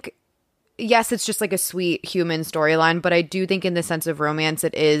do think, yes, it's just like a sweet human storyline, but I do think in the sense of romance,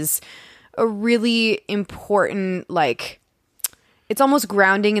 it is a really important, like, it's almost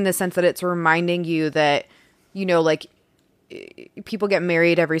grounding in the sense that it's reminding you that, you know, like, people get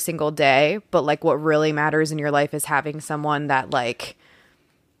married every single day, but like what really matters in your life is having someone that like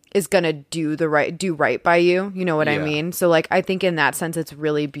is gonna do right by you. You know what I mean? So like, I think in that sense, it's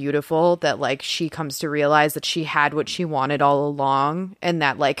really beautiful that like she comes to realize that she had what she wanted all along, and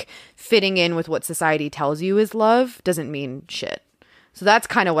that like fitting in with what society tells you is love doesn't mean shit. So that's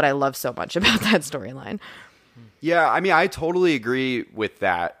kind of what I love so much about that storyline. Yeah, I mean, I totally agree with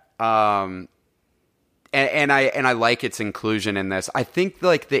that. And I like its inclusion in this. I think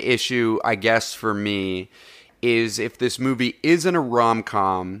like the issue, I guess, for me is if this movie isn't a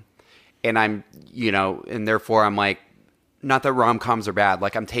rom-com, and I'm, and therefore I'm like, not that rom-coms are bad,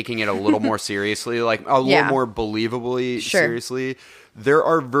 like I'm taking it a little more seriously, like a little more believably seriously. There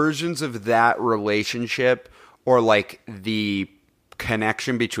are versions of that relationship or like the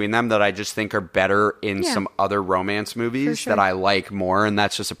connection between them that I just think are better in some other romance movies that I like more, and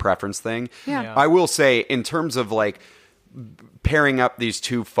that's just a preference thing. Yeah. I will say, in terms of like pairing up these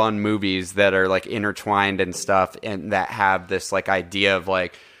two fun movies that are like intertwined and stuff, and that have this like idea of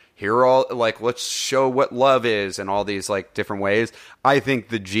like, here are all like, let's show what love is and all these like different ways. I think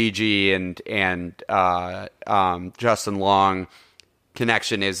the Gigi and Justin Long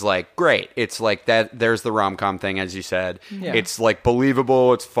connection is like great. It's like that. There's the rom-com thing, as you said. Yeah. It's like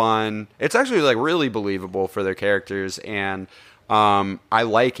believable. It's fun. It's actually like really believable for their characters, and I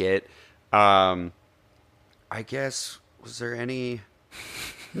like it. I guess, was there any?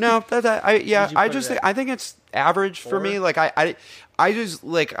 No, I think it's average for me. Like I just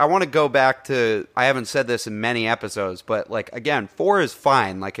like, I want to go back to, I haven't said this in many episodes, but like again, 4 is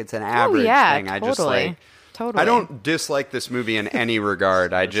fine. Like it's an average thing. Totally. I just like. Totally. I don't dislike this movie in any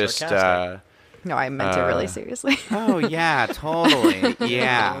regard. I just no, I meant it really seriously. oh yeah, totally.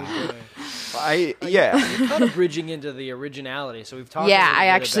 Yeah. We're kind of bridging into the originality. So we've talked I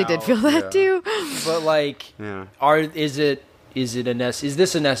actually did feel that too. But like Yeah. is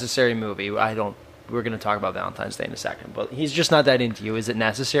this a necessary movie? We're going to talk about Valentine's Day in a second, but he's just not that into you. Is it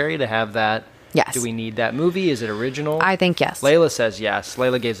necessary to have that? Yes. Do we need that movie? Is it original? I think yes. Layla says yes.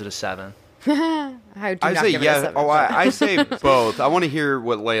 Layla gives it a 7. I say yes. I say both. I want to hear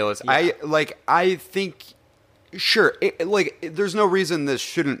what Layla's. Yeah. I think, sure. There's no reason this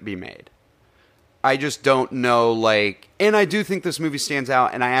shouldn't be made. I just don't know. And I do think this movie stands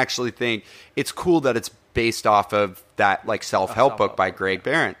out, and I actually think it's cool that it's based off of that self-help book by Greg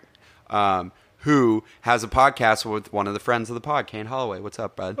Behrendt, who has a podcast with one of the friends of the pod, Kane Holloway. What's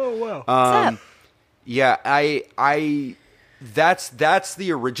up, bud? Oh wow. What's up? Yeah, I that's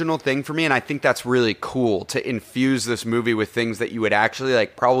the original thing for me, and I think that's really cool to infuse this movie with things that you would actually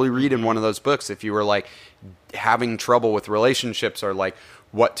probably read in one of those books if you were having trouble with relationships or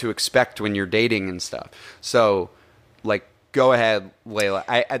what to expect when you're dating and stuff. So, go ahead,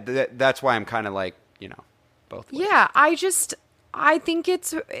 Layla. That's why I'm kind of both ways. Yeah, I just think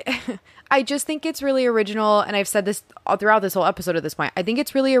it's really original, and I've said this throughout this whole episode at this point. I think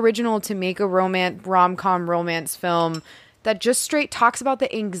it's really original to make a rom-com romance film that just straight talks about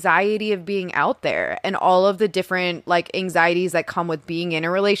the anxiety of being out there and all of the different anxieties that come with being in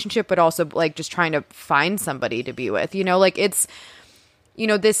a relationship, but also just trying to find somebody to be with. It's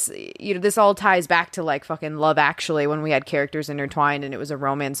this all ties back to fucking Love Actually, when we had characters intertwined and it was a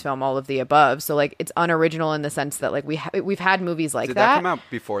romance film, all of the above. So it's unoriginal in the sense that we've had movies like Did that come out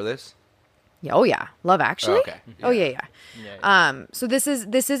before this? Yeah, oh yeah, Love Actually. Oh, okay. Oh yeah. So this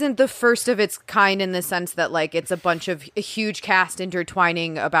isn't the first of its kind in the sense that it's a bunch of a huge cast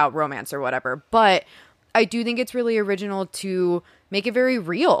intertwining about romance or whatever. But I do think it's really original to make it very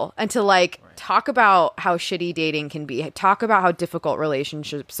real and to talk about how shitty dating can be, talk about how difficult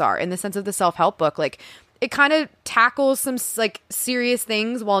relationships are in the sense of the self-help book. It kind of tackles some serious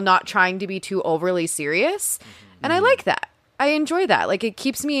things while not trying to be too overly serious. And I like that. I enjoy that. It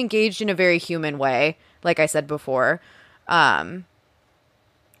keeps me engaged in a very human way, like I said before.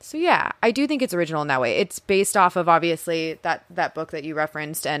 So yeah, I do think it's original in that way. It's based off of, obviously, that book that you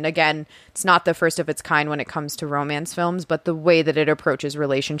referenced. And again, it's not the first of its kind when it comes to romance films, but the way that it approaches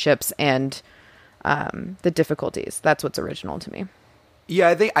relationships and the difficulties, that's what's original to me. Yeah,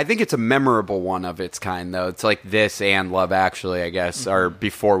 I think it's a memorable one of its kind, though. It's this and Love Actually, I guess, are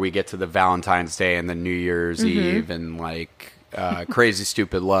before we get to the Valentine's Day and the New Year's Eve and Crazy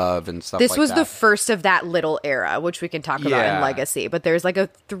Stupid Love and stuff like that. This was the first of that little era, which we can talk about in Legacy. But there's a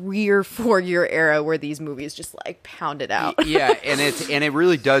 3 or 4 year era where these movies just pound it out. Yeah, and it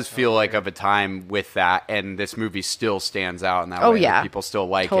really does feel of a time with that, and this movie still stands out in that way. Oh yeah, people still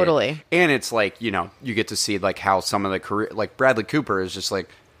like it. Totally. And it's you get to see how some of the career, Bradley Cooper is just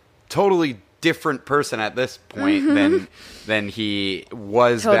totally different person at this point than he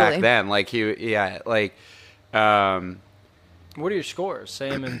was back then. What are your scores? Say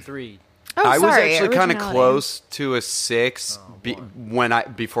them in 3. Oh, I was sorry, actually kind of originality. close to a 6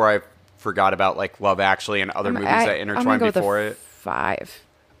 before I forgot about Love Actually and other movies that intertwined before it. 5.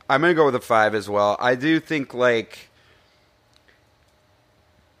 I'm gonna go with a 5 as well. I do think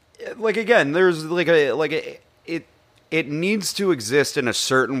again, there's it needs to exist in a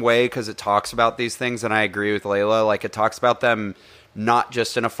certain way because it talks about these things, and I agree with Layla. Like, it talks about them not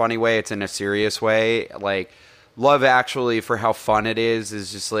just in a funny way, it's in a serious way. Like, Love Actually, for how fun it is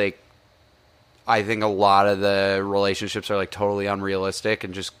just like, I think a lot of the relationships are like totally unrealistic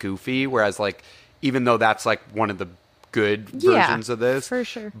and just goofy, whereas like, even though that's like one of the good versions of this, for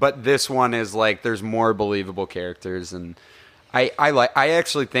sure. But this one is like, there's more believable characters, and I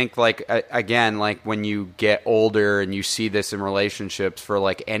actually think, like, again, like when you get older and you see this in relationships for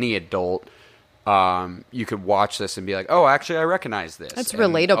like any adult, you could watch this and be like, oh, actually, I recognize this. It's And,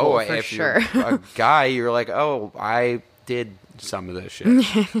 relatable for if sure. You're a guy, you're like, oh, I did some of this shit.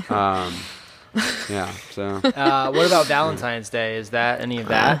 Yeah. So What about Valentine's Day? Is that any of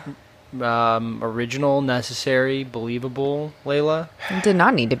that original, necessary, believable, Layla? It did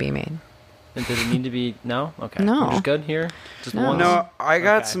not need to be made. And did it need to be? No? Okay. No. We're just good here? Just No. one? no, I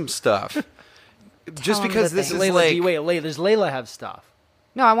got Okay. some stuff. Just him because the this thing. is Layla, like, wait, does Layla have stuff?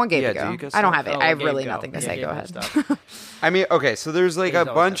 No, I want Gabe Yeah, to do go. you guys I don't have- have it. Oh, I have Gabe really go. nothing to Yeah, say. Gabe Go has ahead. stuff. I mean, okay, so there's like Gabe's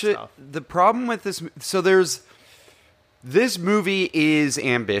a always bunch got of stuff. the problem with this. So this movie is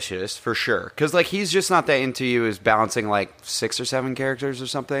ambitious for sure, because like he's just not that into you is balancing like 6 or 7 characters or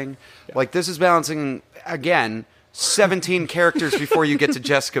something. Like this is balancing again 17 characters before you get to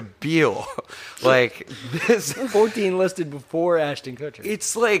Jessica Biel. Like this, 14 listed before Ashton Kutcher.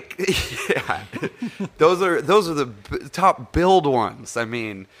 it's like yeah, those are the top build ones. I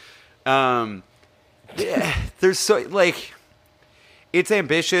mean, yeah, there's so like it's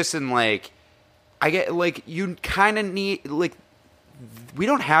ambitious and like I get like you kind of need like we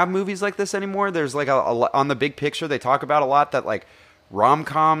don't have movies like this anymore. There's like a on the big picture they talk about a lot that like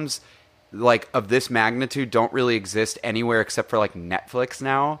rom-coms like of this magnitude don't really exist anywhere except for like Netflix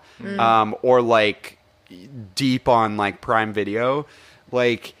now, or like deep on like Prime Video.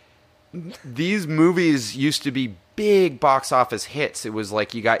 Like these movies used to be big box office hits. It was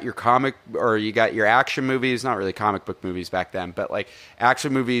like you got your comic or you got your action movies, not really comic book movies back then, but like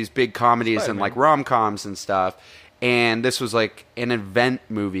action movies, big comedies, and Spider-Man. like rom-coms and stuff. And this was like an event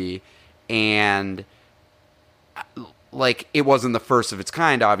movie, and like it wasn't the first of its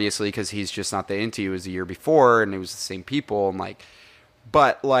kind, obviously, because he's just not that into you. It was the year before, and it was the same people, and like,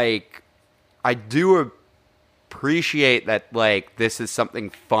 but like, I do appreciate that like this is something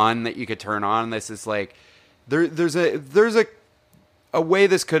fun that you could turn on. This is like there's a way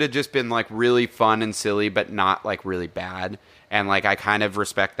this could have just been like really fun and silly, but not like really bad, and like I kind of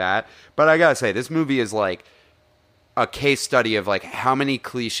respect that. But I gotta say, this movie is like a case study of like how many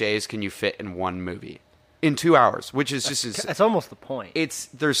cliches can you fit in one movie in 2 hours, which is just That's almost the point.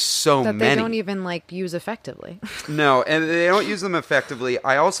 there's so That many. they don't even like use effectively. No, and they don't use them effectively.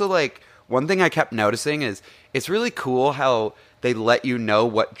 I also like one thing I kept noticing is it's really cool how they let you know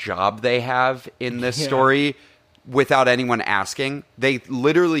what job they have in this Yeah. story without anyone asking. They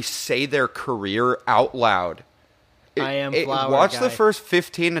literally say their career out loud. I am flower Watch guy. the first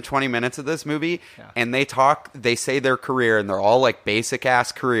 15 to 20 minutes of this movie, Yeah. and they say their career, and they're all like basic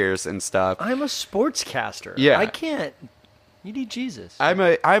ass careers and stuff. I'm a sportscaster. Yeah. I can't. You need Jesus. I'm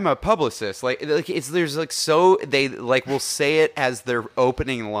a publicist. Like it's there's like so they like will say it as their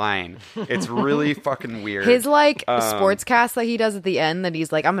opening line. It's really fucking weird. His like sportscast that he does at the end that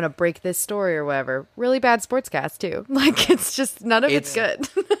he's like, I'm gonna break this story or whatever. Really bad sportscast too. Like it's just none of it's good.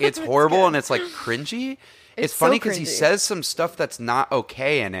 It's horrible and it's like cringy. It's so funny because he cringy. says some stuff that's not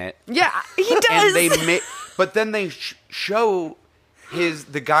okay in it, Yeah, he does. and they but then they show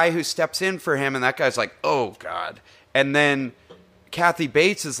the guy who steps in for him, and that guy's like, oh god. And then Kathy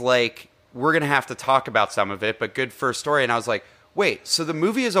Bates is like, we're gonna have to talk about some of it, but good first story. And I was like, wait, so the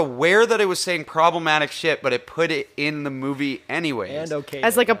movie is aware that it was saying problematic shit, but it put it in the movie anyways. and okay.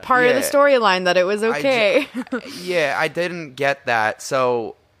 As like a part of the Yeah. storyline that it was okay. Yeah, I didn't get that.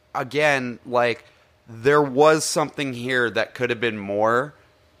 So again, like there was something here that could have been more.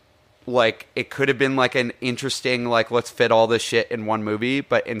 Like it could have been like an interesting, like let's fit all this shit in one movie,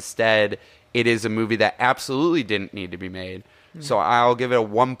 but instead it is a movie that absolutely didn't need to be made. So I'll give it a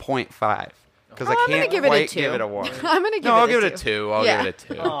 1.5 because I I'm gonna can't give it a quite 2. give it a 1. I'm gonna give No, it I'll a give it a 2. 2. I'll Yeah. give it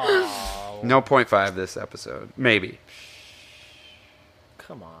a 2. No 0.5 this episode, maybe.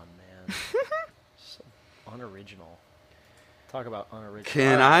 Come on, man. So unoriginal. Talk about unoriginal.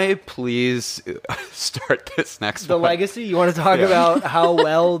 Can I please start this next The one? legacy? You want to talk about how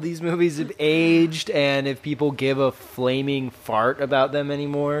well these movies have aged and if people give a flaming fart about them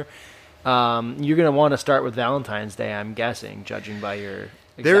anymore? You're going to want to start with Valentine's Day, I'm guessing, judging by your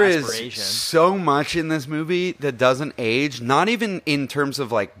There is exasperation. so much in this movie that doesn't age, not even in terms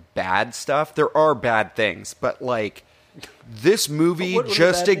of like bad stuff. There are bad things, but like this movie What would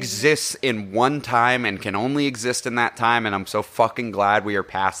just that be? exists in one time and can only exist in that time, and I'm so fucking glad we are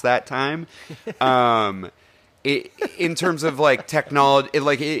past that time. In terms of like technology,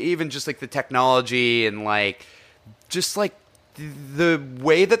 even just like the technology and like just like the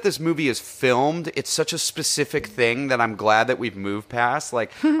way that this movie is filmed, it's such a specific thing that I'm glad that we've moved past.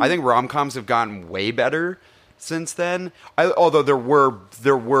 Like, I think rom-coms have gotten way better since then. Although there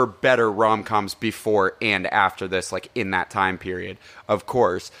were better rom-coms before and after this, like in that time period, of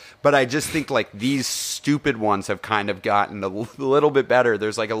course. But I just think like these stupid ones have kind of gotten a little bit better.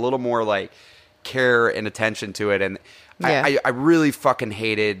 There's like a little more like care and attention to it, and Yeah. I really fucking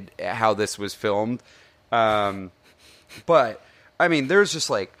hated how this was filmed. But I mean, there's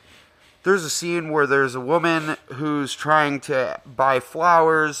a scene where there's a woman who's trying to buy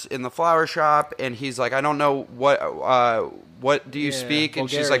flowers in the flower shop, and he's like, I don't know what do you speak? And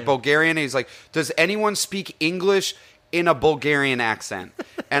she's like, Bulgarian. And he's like, does anyone speak English in a Bulgarian accent?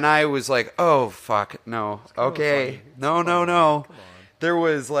 And I was like, oh fuck, no. Okay, no. There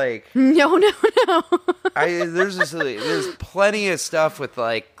was like No. there's plenty of stuff with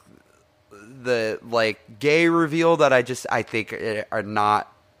like the like gay reveal that I think are not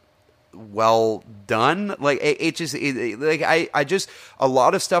well done. Like it just I just a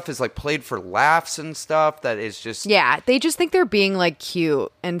lot of stuff is like played for laughs and stuff that is just Yeah, they just think they're being like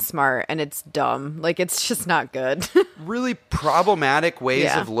cute and smart, and it's dumb. Like, it's just not good. really problematic ways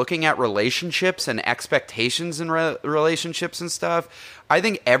Yeah. of looking at relationships and expectations in relationships and stuff. I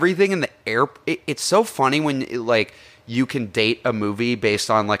think everything in the air. It's so funny when like you can date a movie based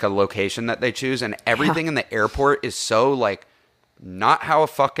on like a location that they choose, and everything in the airport is so like not how a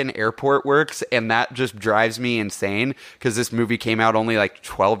fucking airport works, and that just drives me insane because this movie came out only like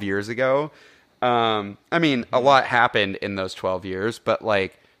 12 years ago. I mean, a lot happened in those 12 years, but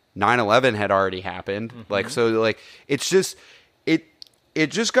like 9/11 had already happened. Like, so like it's just it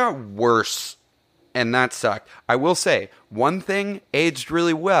just got worse, and that sucked. I will say one thing aged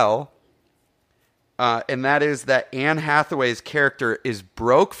really well. And that is that Anne Hathaway's character is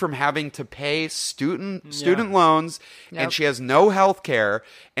broke from having to pay student loans, and she has no health care.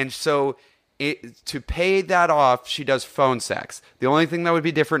 And so to pay that off, she does phone sex. The only thing that would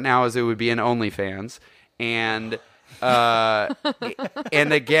be different now is it would be an OnlyFans. And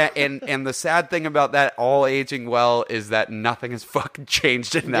and again, and the sad thing about that all aging well is that nothing has fucking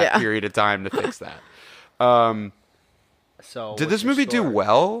changed in that period of time to fix that. So Did this movie do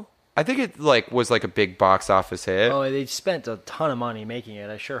well? I think it like was like a big box office hit. Oh, they spent a ton of money making it.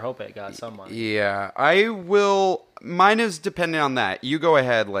 I sure hope it got some money. Yeah, I will. Mine is dependent on that. You go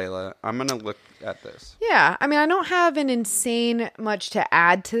ahead, Layla. I'm gonna look at this. Yeah, I mean, I don't have an insane much to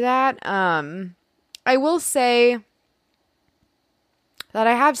add to that. I will say that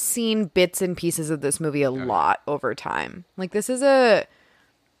I have seen bits and pieces of this movie a lot over time. Like, this is on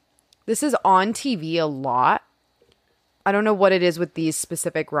TV a lot. I don't know what it is with these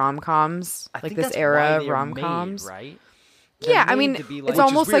specific rom-coms, I like think this that's era why of they're rom-coms. made, right? Yeah, They're I mean, made to be it's like-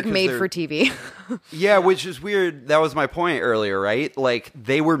 almost weird like 'cause made they're- for TV. Yeah, which is weird. That was my point earlier, right? Like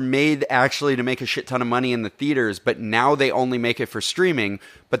they were made actually to make a shit ton of money in the theaters, but now they only make it for streaming.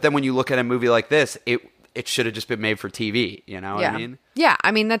 But then when you look at a movie like this, it should have just been made for TV. You know what I mean? Yeah,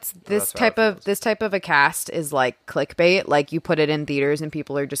 I mean that's that's how it feels. this type of a cast is like clickbait. Like, you put it in theaters and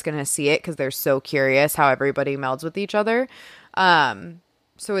people are just going to see it because they're so curious how everybody melds with each other.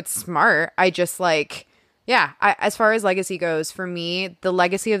 So it's smart. I just like, yeah, as far as legacy goes, for me, the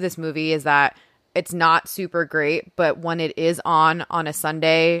legacy of this movie is that it's not super great, but when it is on a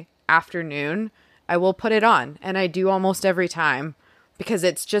Sunday afternoon, I will put it on, and I do almost every time because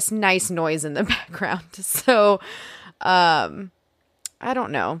it's just nice noise in the background. So, I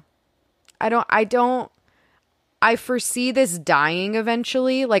don't know. I foresee this dying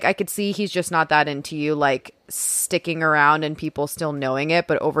eventually. Like, I could see he's just not that into you, like, sticking around and people still knowing it.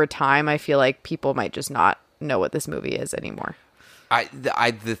 But over time, I feel like people might just not know what this movie is anymore.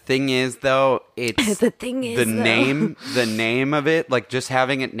 The thing is, though, it's the name of it, like just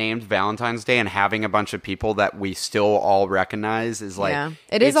having it named Valentine's Day and having a bunch of people that we still all recognize is like, yeah,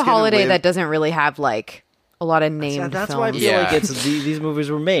 it is it's a gonna holiday live- that doesn't really have like a lot of named That's films. why I feel Yeah. like it's these movies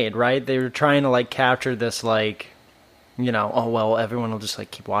were made, right? They were trying to like capture this, like, you know, oh well, everyone will just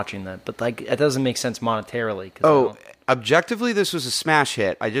like keep watching that, but like it doesn't make sense monetarily. 'Cause Oh, objectively, this was a smash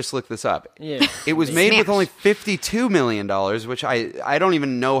hit. I just looked this up. Yeah. It was made with Smash. only $52 million, which I don't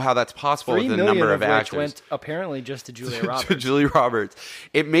even know how that's possible $3 with the million number of which actors. went apparently just to Julia To Roberts. Julie Roberts.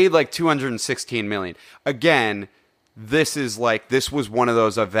 It made like $216 million. Again, this was one of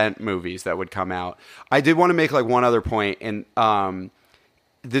those event movies that would come out. I did want to make like one other point, and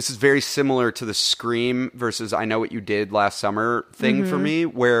this is very similar to the Scream versus I Know What You Did Last Summer thing for me,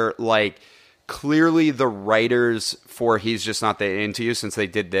 where like clearly the writers for He's Just Not That Into You, since they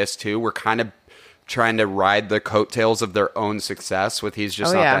did this too, were kind of trying to ride the coattails of their own success with He's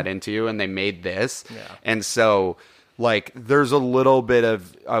Just Not That Into You, and they made this. Yeah. And so like there's a little bit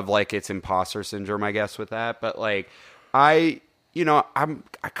of like it's imposter syndrome, I guess, with that. But like I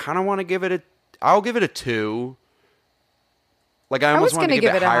kind of want to give it I'll give it a 2. Like I almost want to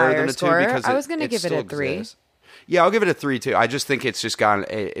give it higher than a 2 because I was going to give it a 3. Exists. Yeah, I'll give it a 3 too. I just think it's just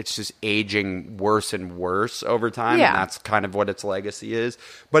it's just aging worse and worse over time, and that's kind of what its legacy is.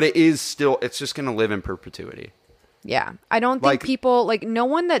 But it's just going to live in perpetuity. Yeah, I don't think people like no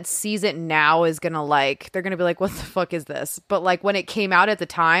one that sees it now is gonna they're gonna be like, what the fuck is this? But like when it came out at the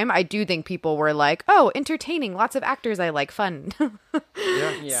time, I do think people were like, oh, entertaining, lots of actors I like, fun.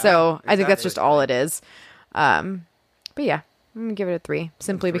 So I think that's just all it is. But yeah, I'm gonna give it a 3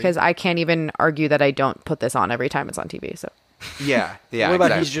 simply because I can't even argue that I don't put this on every time it's on TV. So yeah. What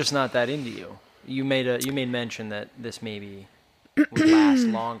about He's Just Not That Into You? You made mention that this maybe would last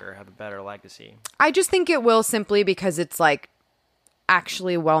longer, have a better legacy. I just think it will simply because it's like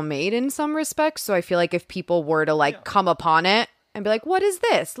actually well made in some respects. So I feel like if people were to come upon it and be like, what is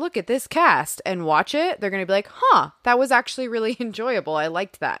this? Look at this cast and watch it. They're going to be like, huh, that was actually really enjoyable. I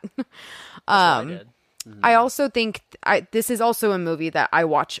liked that. I did. I also think this is also a movie that I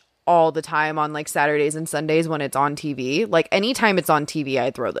watch all the time on like Saturdays and Sundays when it's on TV. Like anytime it's on TV, I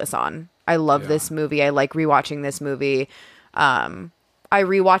throw this on. I love this movie. I like rewatching this movie. I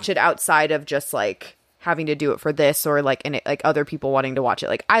rewatch it outside of just like having to do it for this or like other people wanting to watch it.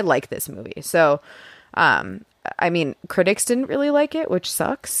 Like I like this movie. So, I mean, critics didn't really like it, which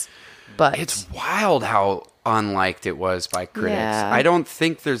sucks, but it's wild how unliked it was by critics. Yeah. I don't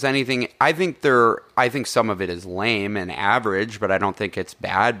think there's anything. I think some of it is lame and average, but I don't think it's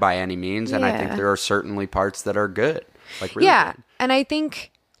bad by any means. And I think there are certainly parts that are good. Like really good. And I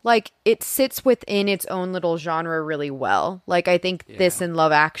think like it sits within its own little genre really well. Like I think this and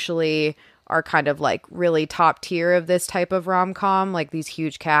Love Actually are kind of like really top tier of this type of rom-com, like these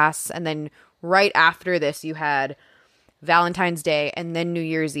huge casts. And then right after this, you had Valentine's Day and then New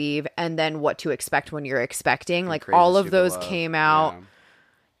Year's Eve and then What to Expect When You're Expecting. Like Crazy all of Stupid those Love. came out.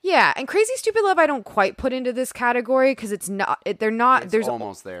 Yeah, and Crazy Stupid Love I don't quite put into this category because it's not. They're not. It's there's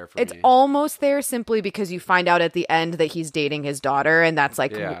almost there for It's me. almost there simply because you find out at the end that he's dating his daughter, and that's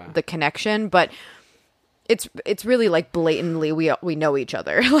like the connection. But it's really like blatantly we know each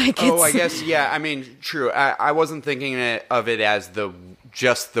other. Like I guess I mean, true. I wasn't thinking of it as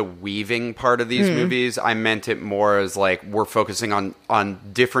just the weaving part of these movies. I meant it more as like we're focusing on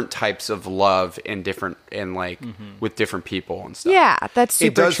different types of love with different people and stuff. Yeah, that's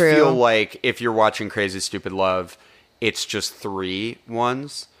super true. It does true. feel like if you're watching Crazy Stupid Love, it's just 3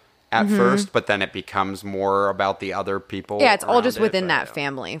 ones at first, but then it becomes more about the other people. Yeah, it's all just around within it, that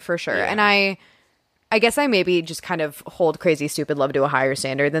family for sure. Yeah. And I guess I maybe just kind of hold Crazy Stupid Love to a higher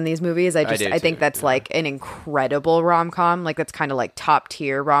standard than these movies. I think that's like an incredible rom-com. Like that's kind of like top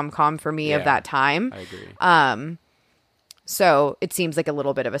tier rom-com for me of that time. I agree. So it seems like a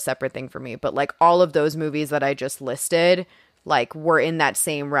little bit of a separate thing for me. But like all of those movies that I just listed, like were in that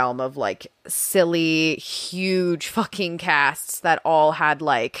same realm of like silly, huge fucking casts that all had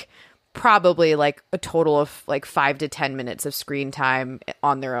like probably like a total of like 5 to 10 minutes of screen time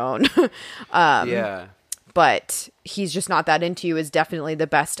on their own. But He's Just Not That Into You is definitely the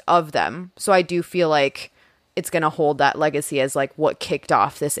best of them. So I do feel like it's going to hold that legacy as like what kicked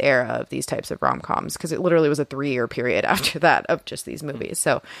off this era of these types of rom-coms, because it literally was a 3-year period after that of just these movies.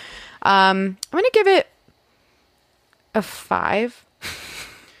 So I'm going to give it a 5.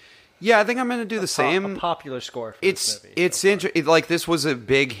 Yeah, I think I'm going to do the same. A popular score for It's this movie. it's interesting. Like this was a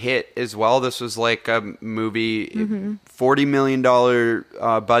big hit as well. This was like a movie, $40 million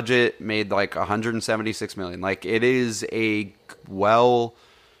budget, made like $176 million. Like it is it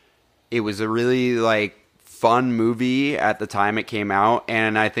was a really like fun movie at the time it came out,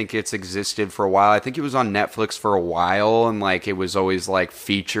 and I think it's existed for a while. I think it was on Netflix for a while, and like it was always like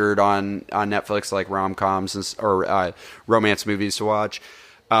featured on Netflix, like rom-coms or romance movies to watch.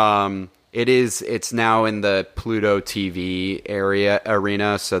 It's now in the Pluto TV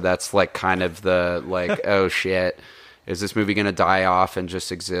arena, so that's like kind of the like, oh shit, is this movie gonna die off and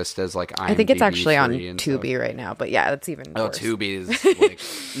just exist as like IMDb I think it's actually on free and Tubi right now, but yeah, that's even worse. Tubi is like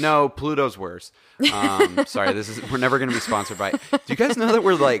no, Pluto's worse. Sorry, we're never gonna be sponsored by. Do you guys know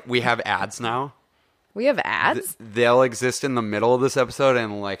that we have ads now? We have ads? They'll exist in the middle of this episode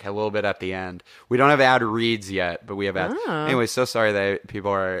and like a little bit at the end. We don't have ad reads yet, but we have ads. Oh. Anyway, so sorry that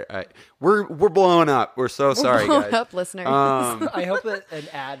people are. We're blowing up. We're so sorry, Blow guys. up, listeners. I hope that an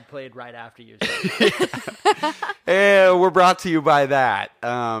ad played right after you said We're brought to you by that.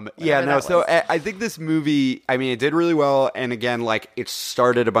 Yeah, no. that So was. I think this movie. I mean, it did really well, and again, like it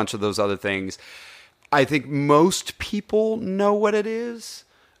started a bunch of those other things. I think most people know what it is.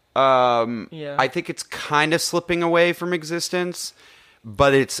 Yeah. I think it's kind of slipping away from existence,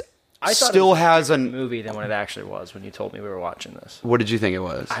 but it's I thought still it was has a a. movie than what it actually was when you told me we were watching this. What did you think it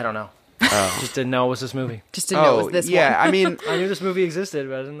was? I don't know. Just didn't know it was this movie. Just to know it was this yeah. one. I mean, I knew this movie existed,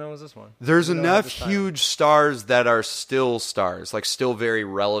 but I didn't know it was this one. there's Didn't know it had enough this title. huge stars that are still stars, like still very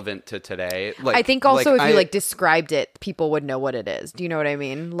relevant to today. Like I think also if you I- like described it, people would know what it is. Do you know what I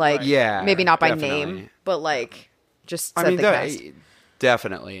mean? Like, Yeah, maybe not by definitely. name, but like just I said mean, the cast.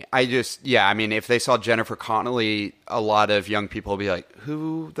 definitely. I mean, if they saw Jennifer Connelly, a lot of young people would be like,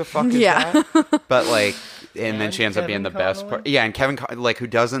 "Who the fuck is Yeah. that?" But like, and then And she ends up being Kevin the best Connolly? part. Yeah, and like who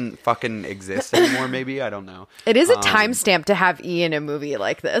doesn't fucking exist anymore? Maybe I don't know. It is a timestamp to have E in a movie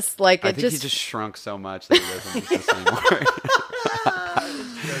like this. Like I it think he just shrunk so much that he doesn't exist anymore.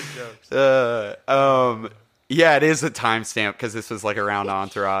 Yeah, it is a timestamp because this was like around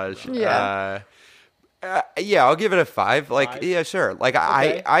Entourage. Yeah. Yeah, I'll give it a 5. Like, 5? yeah, sure. Like,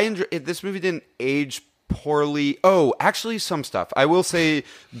 Okay. I enjoy this movie. Didn't age poorly. Oh, actually, some stuff. I will say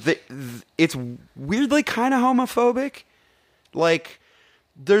that it's weirdly kind of homophobic. Like,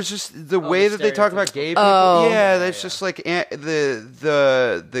 there's just the way that they talk about gay people. Oh. Yeah, there's just like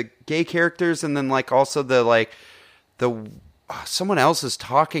the gay characters, and then like also the someone else is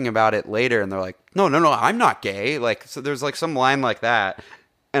talking about it later, and they're like, no, I'm not gay. Like, so there's like some line like that,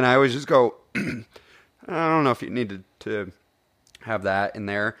 and I always just go. I don't know if you needed to have that in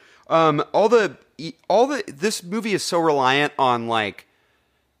there. This movie is so reliant on like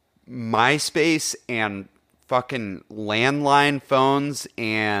MySpace and fucking landline phones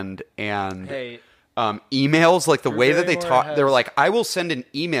and Hey, emails. Like the Drew way that they Barrymore talk, they were has- like, I will send an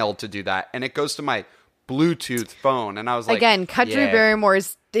email to do that, and it goes to my Bluetooth phone, and I was like, again, cut Drew yeah,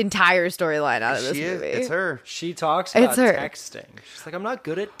 Barrymore's entire storyline out of this she is, movie. it's her. she talks about It's her. texting. She's like, I'm not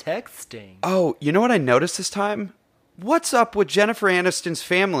good at texting. Oh, you know what I noticed this time? What's up with Jennifer Aniston's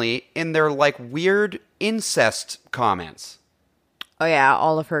family in their like weird incest comments? Oh yeah,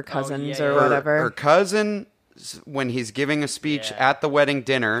 all of her cousins yeah, or yeah. whatever. Her cousin, when he's giving a speech Yeah. at the wedding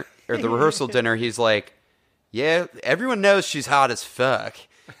dinner or the rehearsal dinner, he's like, "Yeah, everyone knows she's hot as fuck."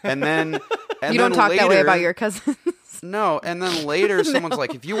 And then you don't talk that way about your cousins. No, and then later someone's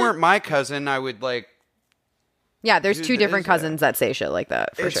like, "If you weren't my cousin, I would like." Yeah, there's Dude, two different is that- cousins that say shit like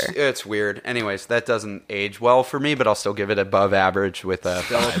that for sure. It's weird. Anyways, that doesn't age well for me, but I'll still give it above average with a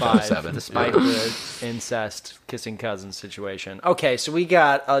Still a 5 out of 5, 7. despite the incest kissing cousins situation. Okay, so we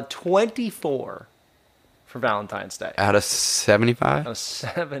got a 24 for Valentine's Day. Out of 75? A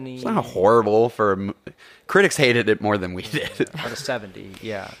 70. It's not horrible for critics hated it more than we did. Out of 70,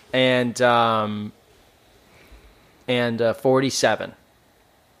 yeah. And 47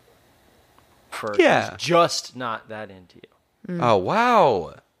 for Yeah. He's just not that into you. Oh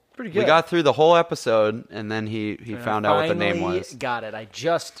wow. Pretty We good. got through the whole episode and then he found out what the name Finally was. Got it. I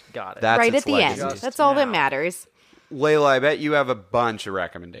just got it. That's Right its at the legacy. end. Just That's all that now. matters. Layla, I bet you have a bunch of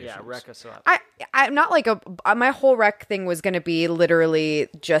recommendations. Yeah, wreck us up. I'm not like my whole rec thing was going to be literally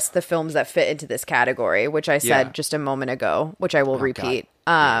just the films that fit into this category, which I said Yeah. just a moment ago, which I will repeat.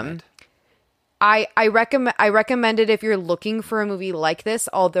 Damn it. I recommend it if you're looking for a movie like this,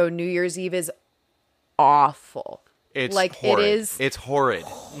 although New Year's Eve is awful. It's like horrid. it is It's horrid.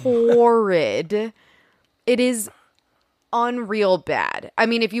 horrid. It is unreal bad. I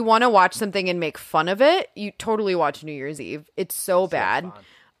mean, if you want to watch something and make fun of it, you totally watch New Year's Eve. It's so bad.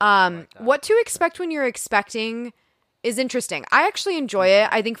 What to expect when you're expecting is interesting. I actually enjoy it.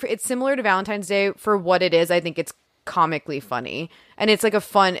 I think it's similar to Valentine's Day for what it is. I think it's comically funny, and it's like a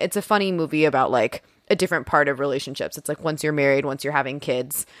funny movie about like a different part of relationships. It's like once you're married, once you're having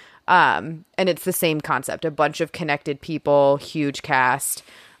kids. And it's the same concept, a bunch of connected people, huge cast.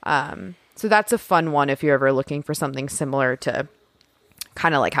 So that's a fun one if you're ever looking for something similar to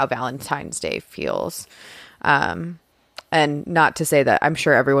kind of like how Valentine's Day feels. And not to say that I'm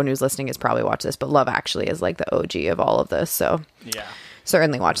sure everyone who's listening has probably watched this, but Love Actually is like the OG of all of this. So Yeah.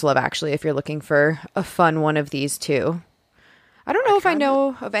 certainly watch Love Actually if you're looking for a fun one of these two. I don't know if I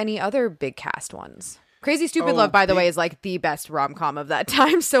know of any other big cast ones. Crazy Stupid Love, by the way, is like the best rom-com of that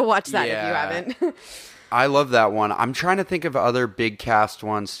time. So watch that if you Yeah. haven't. I love that one. I'm trying to think of other big cast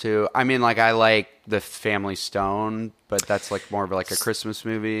ones too. I mean, like I like The Family Stone, but that's like more of like a Christmas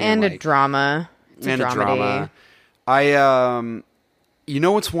movie. And a like, drama. It's a and a dramedy. drama. You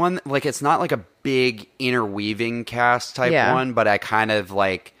know what's one, like, it's not like a big interweaving cast type Yeah. one, but I kind of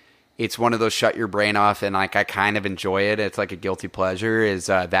like, it's one of those shut your brain off and like I kind of enjoy it. It's like a guilty pleasure is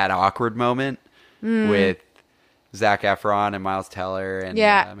That Awkward Moment with Zac Efron and Miles Teller and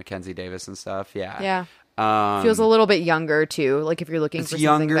Yeah. Mackenzie Davis and stuff. Yeah. Yeah. Feels a little bit younger too. Like if you're looking it's for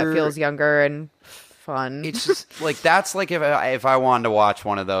something that younger. feels younger and fun. It's just like, that's like if I wanted to watch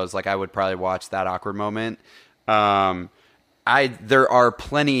one of those, like I would probably watch That Awkward Moment. There are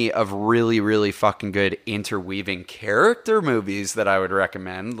plenty of really, really fucking good interweaving character movies that I would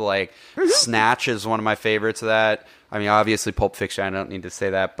recommend. Like Snatch is one of my favorites of that. I mean, obviously Pulp Fiction, I don't need to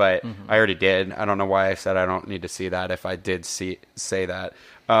say that, but I already did. I don't know why I said I don't need to see that if I did say that.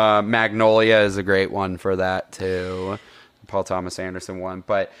 Magnolia is a great one for that too. Paul Thomas Anderson one.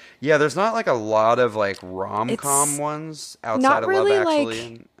 But yeah, there's not like a lot of like rom-com It's ones outside not of really Love Actually.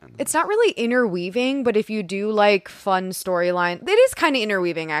 like it's not really interweaving, but if you do like fun storyline, it is kind of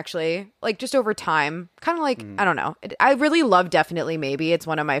interweaving actually. Like just over time, kind of like I don't know. I really love Definitely Maybe. It's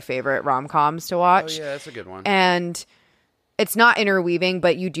one of my favorite rom-coms to Oh watch. yeah, that's a good one. And it's not interweaving,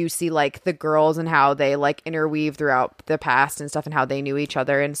 but you do see like the girls and how they like interweave throughout the past and stuff and how they knew each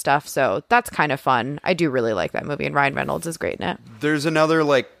other and stuff. So that's kind of fun. I do really like that movie, and Ryan Reynolds is great in it. There's another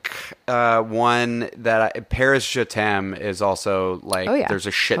like one that Paris Je T'aime is also like. Oh, yeah. There's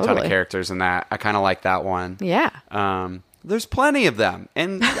a shit ton Totally. of characters in that. I kind of like that one. Yeah. There's plenty of them,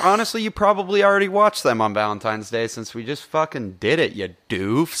 and honestly, you probably already watched them on Valentine's Day since we just fucking did it, you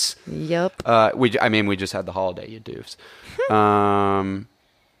doofs. Yep. We just had the holiday, you doofs.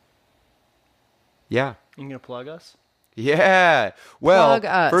 Yeah. You gonna plug us? Yeah. Well, Plug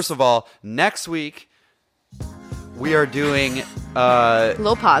us. first of all, next week we are doing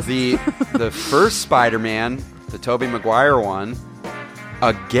Little pause. the first Spider-Man, the Tobey Maguire one,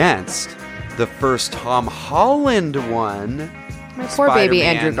 against the first Tom Holland one. My poor baby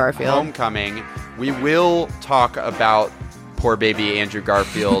Spider-Man Andrew Garfield. Homecoming. We will talk about poor baby Andrew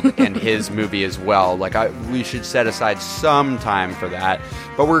Garfield and his movie as well. Like we should set aside some time for that.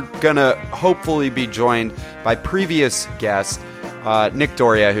 But we're gonna hopefully be joined by previous guest Nick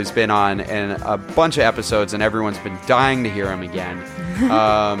Doria, who's been on in a bunch of episodes, and everyone's been dying to hear him again.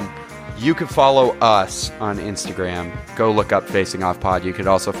 You could follow us on Instagram. Go look up Facing Off Pod. You could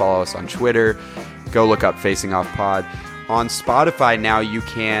also follow us on Twitter. Go look up Facing Off Pod. On Spotify now, you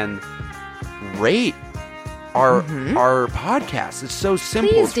can rate our podcast. It's so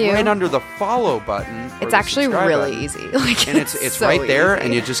simple. Please It's do. right under the follow button. or It's the actually subscribe really button. easy. Like, And it's so right there, easy.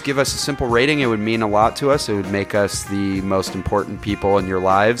 and you just give us a simple rating. It would mean a lot to us. It would make us the most important people in your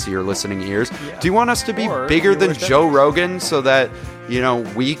lives, your listening ears. Do you want us to be Or bigger your than worst Joe enemies. Rogan so that,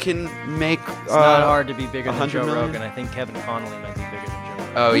 we can make... It's not hard to be bigger than 100 Joe million? Rogan. I think Kevin Connolly might be bigger than Joe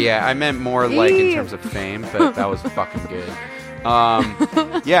Rogan. Oh, yeah. I meant more like in Ew. terms of fame, but that was fucking good.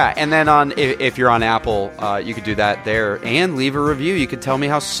 Yeah, and then if you're on Apple, you could do that there and leave a review. You could tell me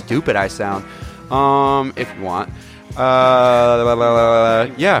how stupid I sound, if you want.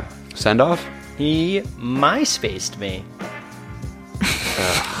 Yeah, send off. He MySpaced me.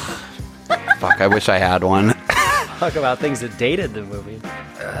 Fuck, I wish I had one. Talk about things that dated the movie.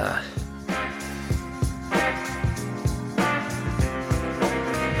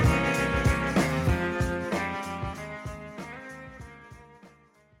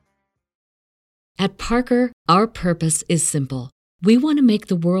 At Parker, our purpose is simple. We want to make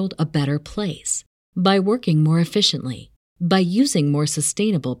the world a better place by working more efficiently, by using more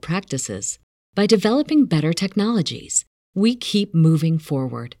sustainable practices, by developing better technologies. We keep moving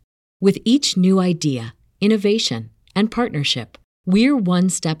forward. With each new idea, innovation, and partnership, we're one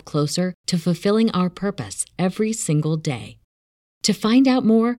step closer to fulfilling our purpose every single day. To find out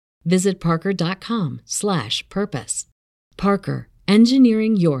more, visit parker.com/purpose. Parker,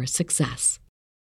 engineering your success.